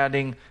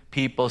understanding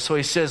people. So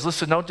he says,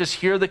 listen, don't just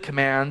hear the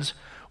commands.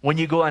 When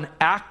you go and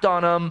act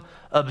on them,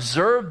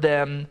 observe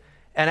them,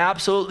 and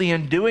absolutely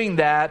in doing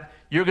that,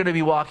 you're going to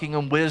be walking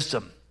in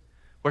wisdom.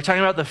 We're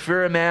talking about the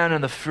fear of man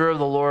and the fear of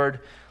the Lord.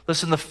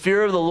 Listen, the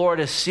fear of the Lord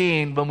is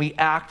seen when we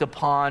act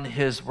upon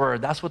his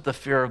word. That's what the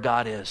fear of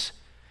God is.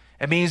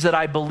 It means that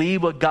I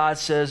believe what God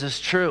says is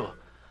true.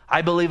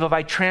 I believe if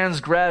I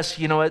transgress,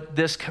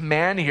 this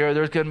command here,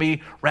 there's going to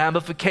be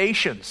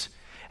ramifications.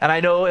 And I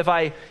know if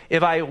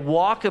I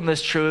walk in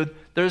this truth,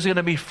 there's going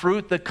to be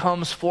fruit that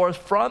comes forth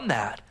from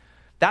that.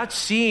 That's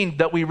seen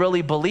that we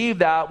really believe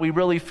that, we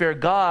really fear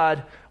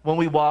God when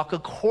we walk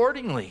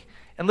accordingly.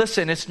 And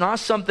listen, it's not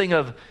something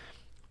of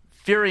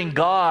fearing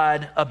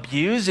God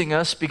abusing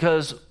us,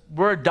 because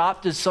we're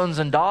adopted sons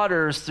and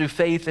daughters through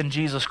faith in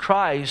Jesus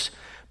Christ,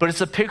 but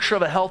it's a picture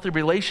of a healthy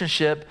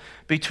relationship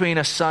between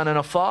a son and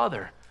a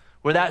father,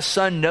 where that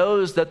son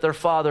knows that their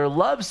father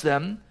loves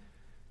them.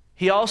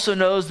 He also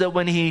knows that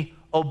when he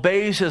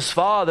obeys his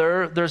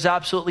father, there's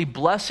absolutely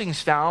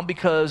blessings found,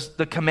 because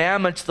the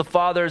commandments the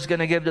father is going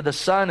to give to the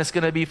son is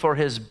going to be for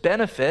his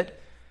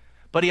benefit.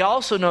 But he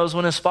also knows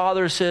when his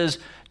father says,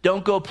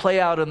 don't go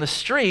play out in the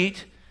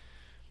street,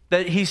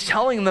 that he's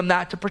telling them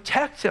that to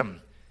protect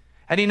him.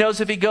 And he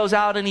knows if he goes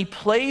out and he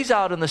plays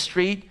out in the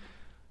street,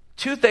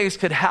 two things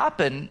could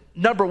happen.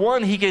 Number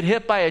one, he get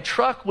hit by a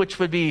truck, which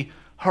would be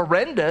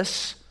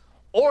horrendous.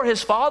 Or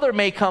his father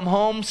may come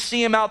home,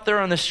 see him out there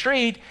on the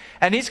street,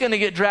 and he's going to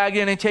get dragged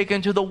in and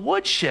taken to the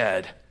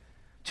woodshed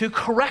to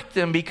correct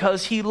him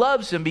because he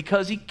loves him,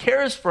 because he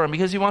cares for him,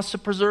 because he wants to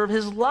preserve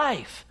his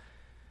life.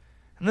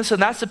 And listen,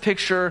 that's a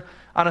picture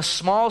on a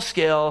small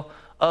scale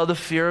of the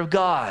fear of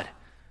God.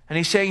 And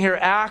he's saying here,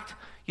 act,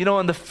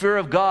 in the fear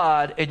of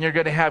God, and you're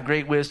going to have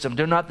great wisdom.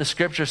 Do not the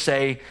scripture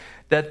say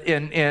that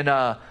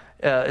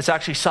it's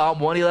actually Psalm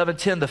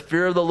 111:10, the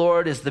fear of the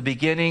Lord is the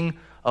beginning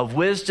of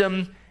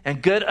wisdom,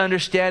 and good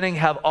understanding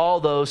have all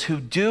those who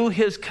do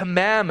his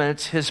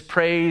commandments. His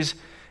praise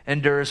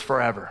endures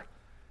forever.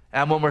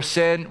 And when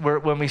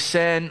we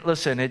sin,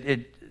 listen,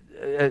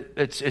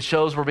 it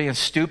shows we're being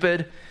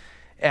stupid.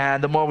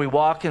 And the more we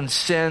walk in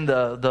sin,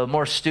 the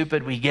more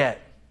stupid we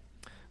get.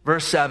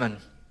 Verse 7.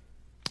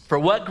 For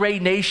what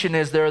great nation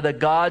is there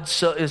that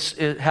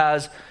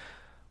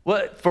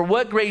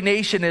what great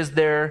nation is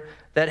there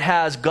that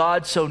has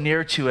God so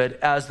near to it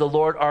as the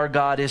Lord our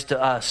God is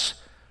to us?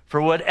 For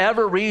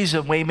whatever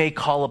reason we may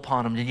call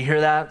upon him. Did you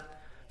hear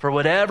that? For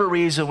whatever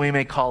reason we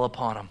may call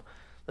upon him.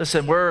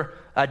 Listen, we're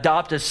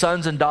adopted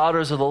sons and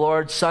daughters of the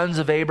Lord, sons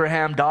of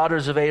Abraham,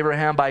 daughters of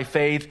Abraham by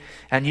faith.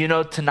 And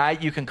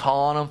tonight you can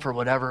call on him for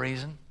whatever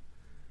reason,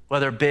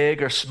 whether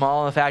big or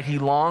small. In fact, he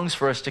longs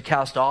for us to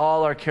cast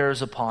all our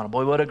cares upon him.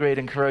 Boy, what a great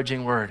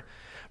encouraging word.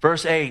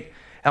 Verse 8.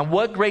 And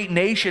what great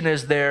nation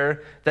is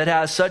there that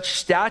has such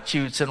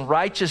statutes and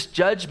righteous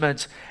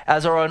judgments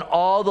as are in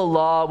all the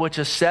law which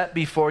is set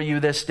before you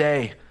this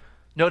day?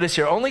 Notice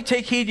here, only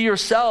take heed to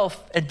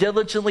yourself and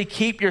diligently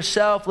keep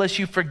yourself, lest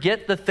you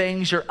forget the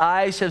things your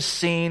eyes have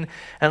seen,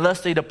 and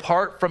lest they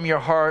depart from your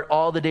heart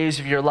all the days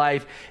of your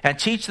life, and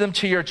teach them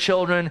to your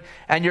children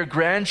and your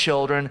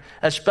grandchildren,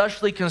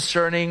 especially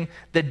concerning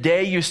the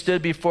day you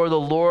stood before the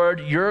Lord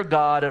your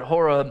God at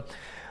Horeb,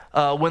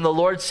 when the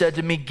Lord said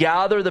to me,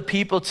 gather the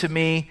people to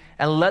me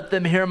and let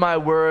them hear my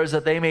words,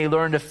 that they may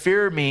learn to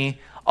fear me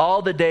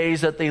all the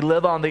days that they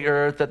live on the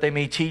earth, that they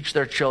may teach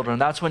their children.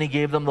 That's when he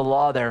gave them the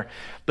law there.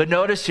 But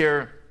notice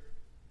here,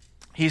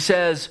 he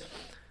says,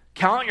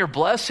 count your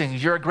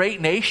blessings. You're a great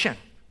nation.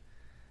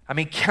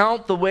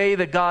 Count the way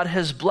that God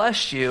has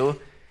blessed you.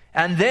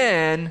 And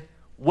then,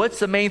 what's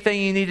the main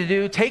thing you need to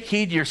do? Take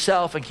heed to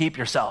yourself and keep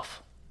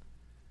yourself.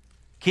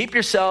 Keep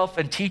yourself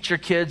and teach your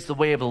kids the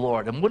way of the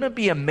Lord. And wouldn't it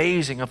be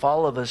amazing if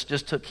all of us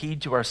just took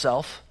heed to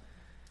ourselves?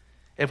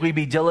 If we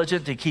be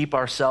diligent to keep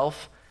ourselves?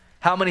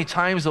 How many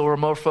times, though, we're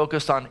more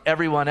focused on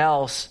everyone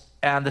else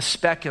and the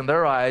speck in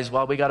their eyes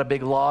while we got a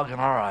big log in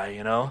our eye,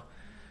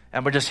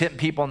 And we're just hitting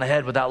people in the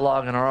head with that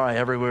log in our eye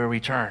everywhere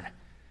we turn.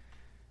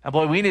 And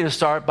boy, we need to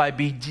start by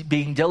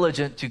being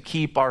diligent to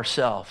keep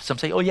ourselves. Some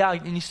say, oh yeah,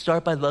 you need to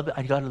start by love.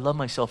 I got to love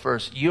myself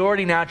first. You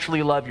already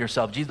naturally love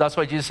yourself. That's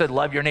why Jesus said,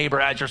 love your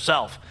neighbor as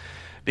yourself,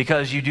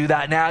 because you do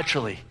that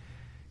naturally.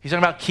 He's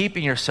talking about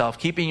keeping yourself,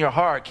 keeping your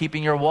heart,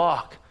 keeping your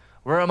walk.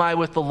 Where am I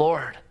with the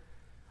Lord?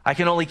 I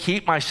can only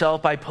keep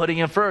myself by putting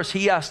him first.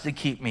 He has to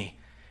keep me.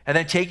 And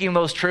then taking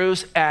those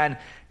truths and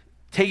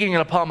taking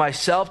it upon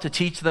myself to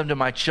teach them to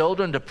my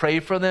children, to pray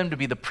for them, to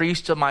be the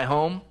priest of my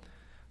home,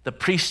 the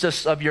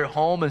priestess of your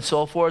home, and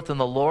so forth, and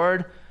the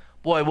Lord.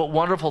 Boy, what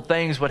wonderful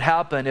things would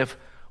happen if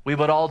we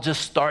would all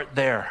just start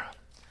there.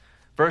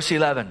 Verse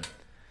 11.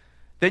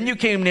 Then you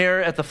came near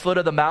at the foot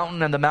of the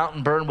mountain, and the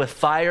mountain burned with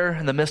fire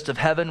in the midst of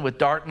heaven, with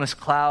darkness,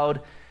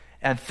 cloud,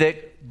 and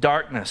thick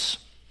darkness.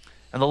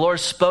 And the Lord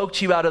spoke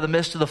to you out of the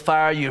midst of the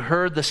fire. You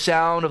heard the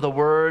sound of the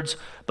words,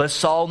 but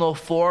saw no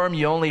form.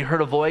 You only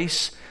heard a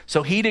voice.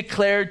 So he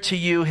declared to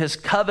you his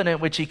covenant,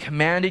 which he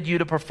commanded you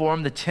to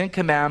perform, the 10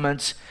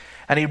 commandments,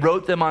 and he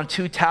wrote them on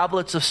 2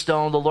 tablets of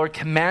stone. The Lord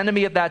commanded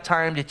me at that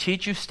time to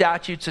teach you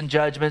statutes and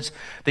judgments,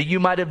 that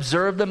you might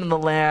observe them in the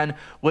land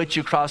which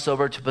you cross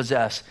over to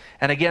possess.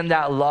 And again,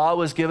 that law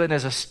was given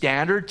as a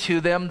standard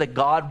to them that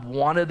God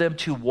wanted them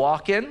to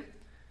walk in,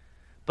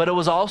 but it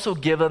was also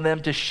given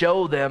them to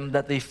show them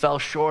that they fell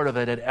short of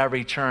it at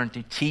every turn,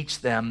 to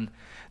teach them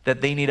that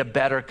they need a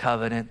better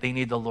covenant. They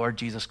need the Lord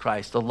Jesus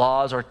Christ. The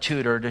laws are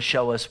tutor to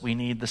show us we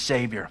need the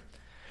Savior.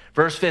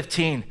 Verse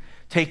 15,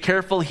 take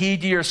careful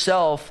heed to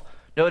yourself.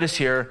 Notice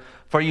here,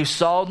 for you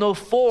saw no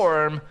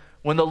form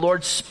when the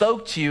Lord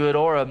spoke to you at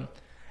Oreb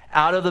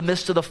out of the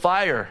midst of the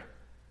fire,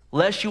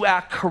 lest you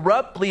act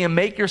corruptly and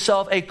make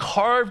yourself a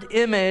carved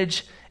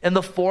image in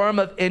the form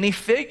of any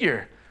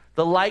figure,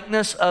 the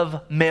likeness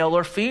of male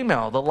or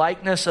female, the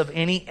likeness of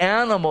any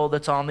animal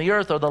that's on the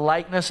earth, or the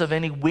likeness of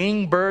any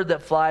winged bird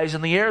that flies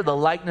in the air, the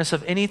likeness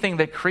of anything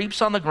that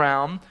creeps on the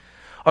ground,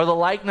 or the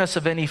likeness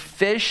of any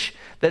fish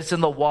that's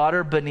in the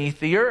water beneath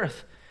the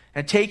earth.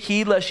 And take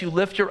heed lest you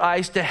lift your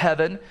eyes to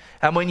heaven,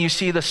 and when you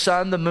see the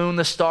sun, the moon,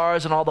 the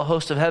stars, and all the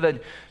host of heaven,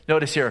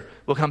 notice here,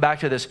 we'll come back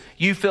to this,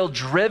 you feel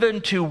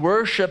driven to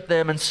worship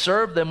them and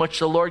serve them, which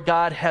the Lord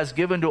God has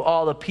given to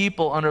all the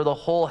people under the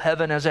whole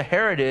heaven as a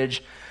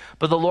heritage.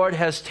 But the Lord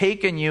has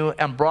taken you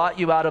and brought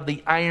you out of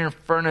the iron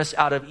furnace,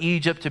 out of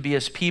Egypt, to be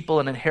his people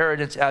and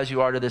inheritance as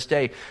you are to this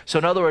day. So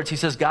in other words, he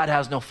says God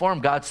has no form,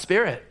 God's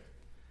spirit.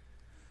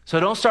 So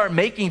don't start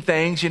making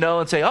things,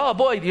 and say, oh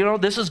boy,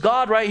 this is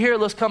God right here.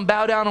 Let's come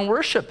bow down and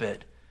worship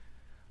it.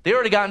 They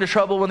already got into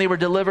trouble when they were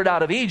delivered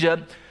out of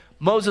Egypt.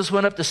 Moses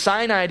went up to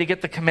Sinai to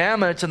get the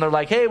commandments, and they're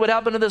like, hey, what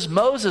happened to this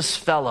Moses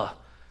fella?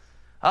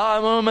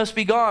 Oh, he must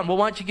be gone. Well,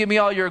 why don't you give me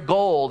all your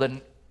gold?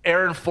 And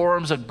Aaron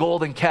forms a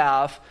golden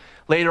calf.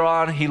 Later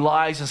on, he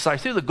lies and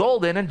slides through the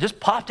gold in and just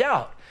popped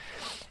out.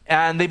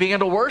 And they began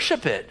to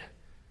worship it.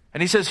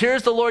 And he says,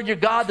 here's the Lord your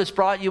God that's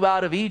brought you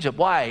out of Egypt.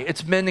 Why?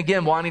 It's men,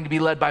 again, wanting to be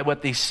led by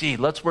what they see.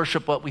 Let's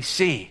worship what we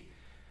see.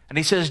 And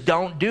he says,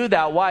 don't do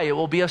that. Why? It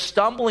will be a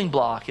stumbling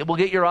block. It will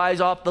get your eyes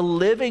off the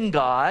living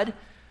God,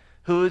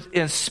 who is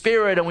in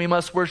spirit, and we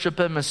must worship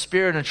him in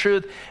spirit and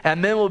truth.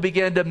 And men will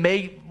begin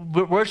to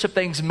worship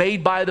things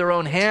made by their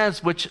own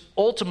hands, which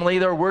ultimately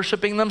they're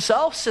worshiping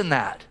themselves in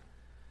that.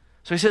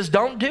 So he says,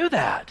 don't do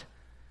that.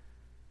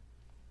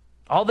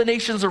 All the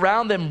nations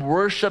around them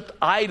worshiped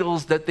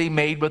idols that they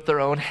made with their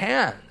own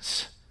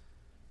hands.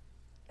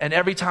 And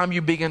every time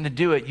you begin to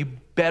do it, you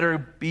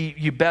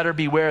better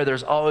beware.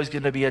 There's always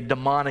going to be a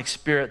demonic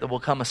spirit that will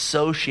come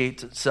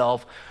associate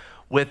itself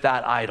with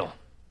that idol.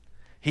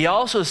 He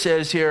also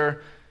says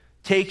here,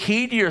 take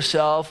heed to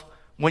yourself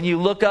when you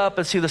look up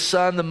and see the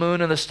sun, the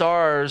moon, and the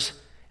stars,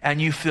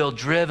 and you feel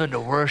driven to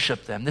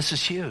worship them. This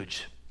is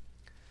huge.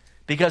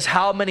 Because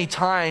how many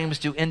times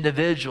do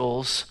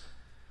individuals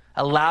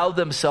allow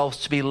themselves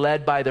to be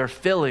led by their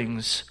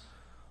feelings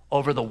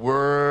over the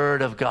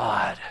Word of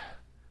God?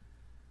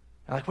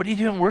 Like, what are you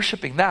doing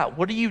worshiping that?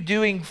 What are you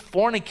doing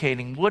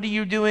fornicating? What are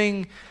you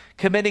doing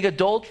committing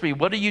adultery?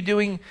 What are you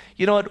doing,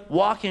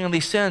 walking in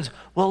these sins?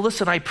 Well,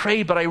 listen, I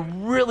prayed, but I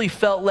really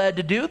felt led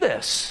to do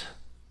this.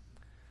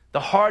 The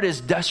heart is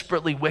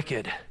desperately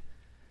wicked.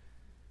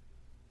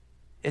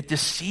 It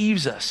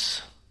deceives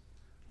us.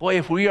 Boy,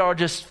 if we are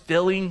just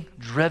feeling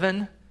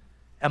driven,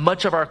 and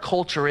much of our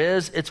culture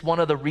is, it's one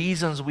of the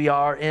reasons we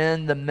are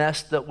in the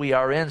mess that we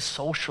are in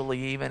socially,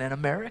 even in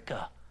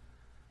America.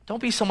 Don't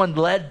be someone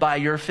led by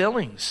your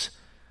feelings.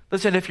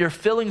 Listen, if your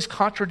feelings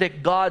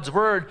contradict God's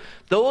word,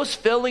 those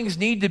feelings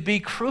need to be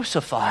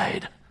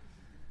crucified.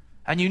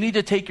 And you need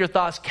to take your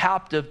thoughts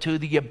captive to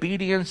the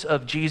obedience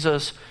of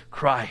Jesus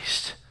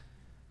Christ.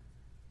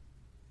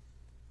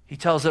 He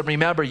tells them,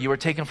 remember, you were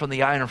taken from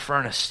the iron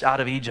furnace out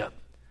of Egypt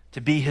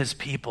to be his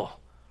people.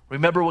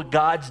 Remember what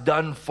God's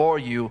done for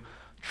you.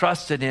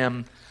 Trust in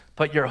him.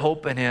 Put your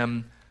hope in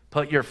him.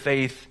 Put your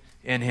faith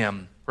in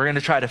him. We're going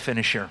to try to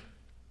finish here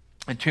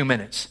in 2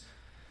 minutes.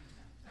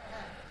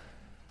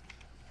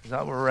 Is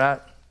that where we're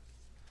at?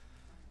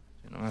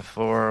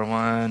 4,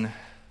 1.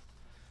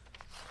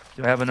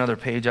 Do I have another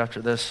page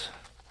after this?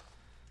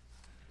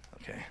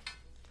 Okay.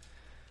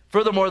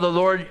 Furthermore, the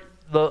Lord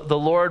the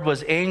Lord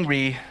was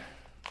angry.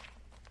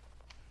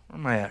 Where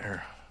am I at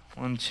here?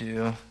 1,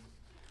 2.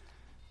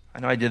 I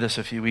know I did this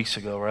a few weeks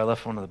ago where I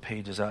left one of the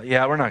pages out.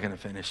 Yeah, we're not going to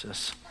finish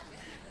this.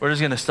 We're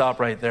just going to stop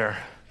right there.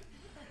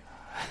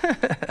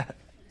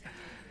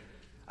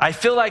 I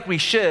feel like we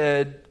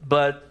should,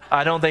 but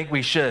I don't think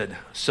we should.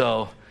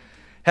 So,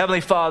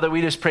 Heavenly Father,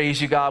 we just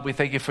praise you, God. We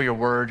thank you for your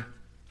word.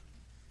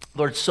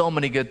 Lord, so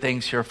many good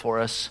things here for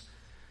us.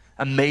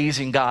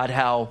 Amazing, God,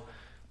 how,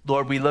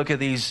 Lord, we look at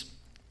these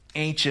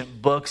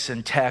ancient books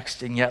and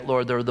texts, and yet,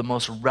 Lord, they're the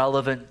most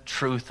relevant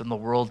truth in the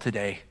world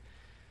today.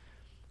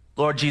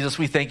 Lord Jesus,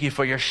 we thank you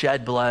for your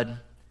shed blood.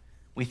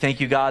 We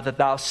thank you, God, that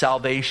thou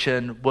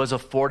salvation was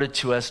afforded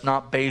to us,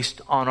 not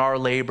based on our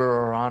labor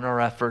or on our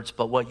efforts,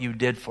 but what you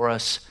did for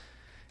us,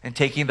 and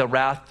taking the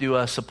wrath due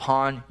us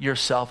upon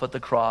yourself at the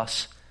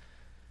cross,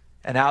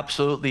 and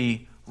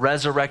absolutely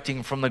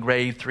resurrecting from the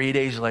grave 3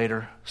 days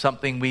later,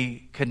 something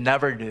we could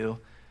never do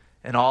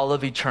in all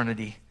of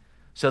eternity,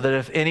 so that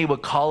if any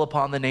would call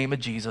upon the name of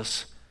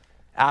Jesus,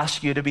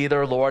 ask you to be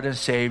their Lord and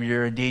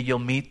Savior, indeed you'll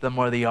meet them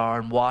where they are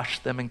and wash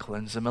them and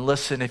cleanse them. And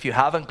listen, if you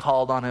haven't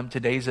called on him,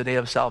 today's the day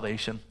of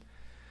salvation.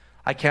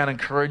 I can't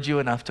encourage you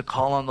enough to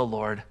call on the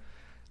Lord,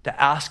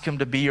 to ask him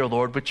to be your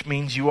Lord, which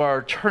means you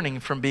are turning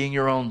from being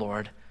your own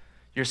Lord.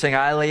 You're saying,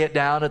 I lay it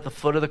down at the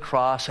foot of the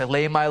cross. I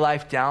lay my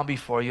life down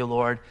before you,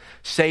 Lord.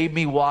 Save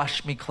me,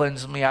 wash me,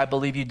 cleanse me. I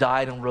believe you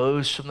died and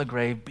rose from the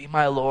grave. Be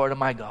my Lord and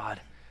my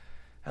God.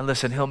 And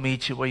listen, he'll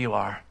meet you where you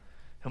are.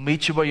 He'll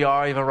meet you where you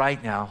are even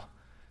right now.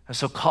 And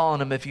so call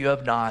on him if you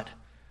have not.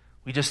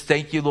 We just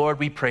thank you, Lord.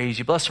 We praise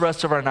you. Bless the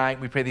rest of our night.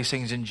 We pray these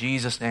things in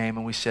Jesus' name.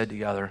 And we said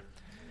together,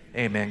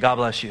 amen. God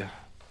bless you.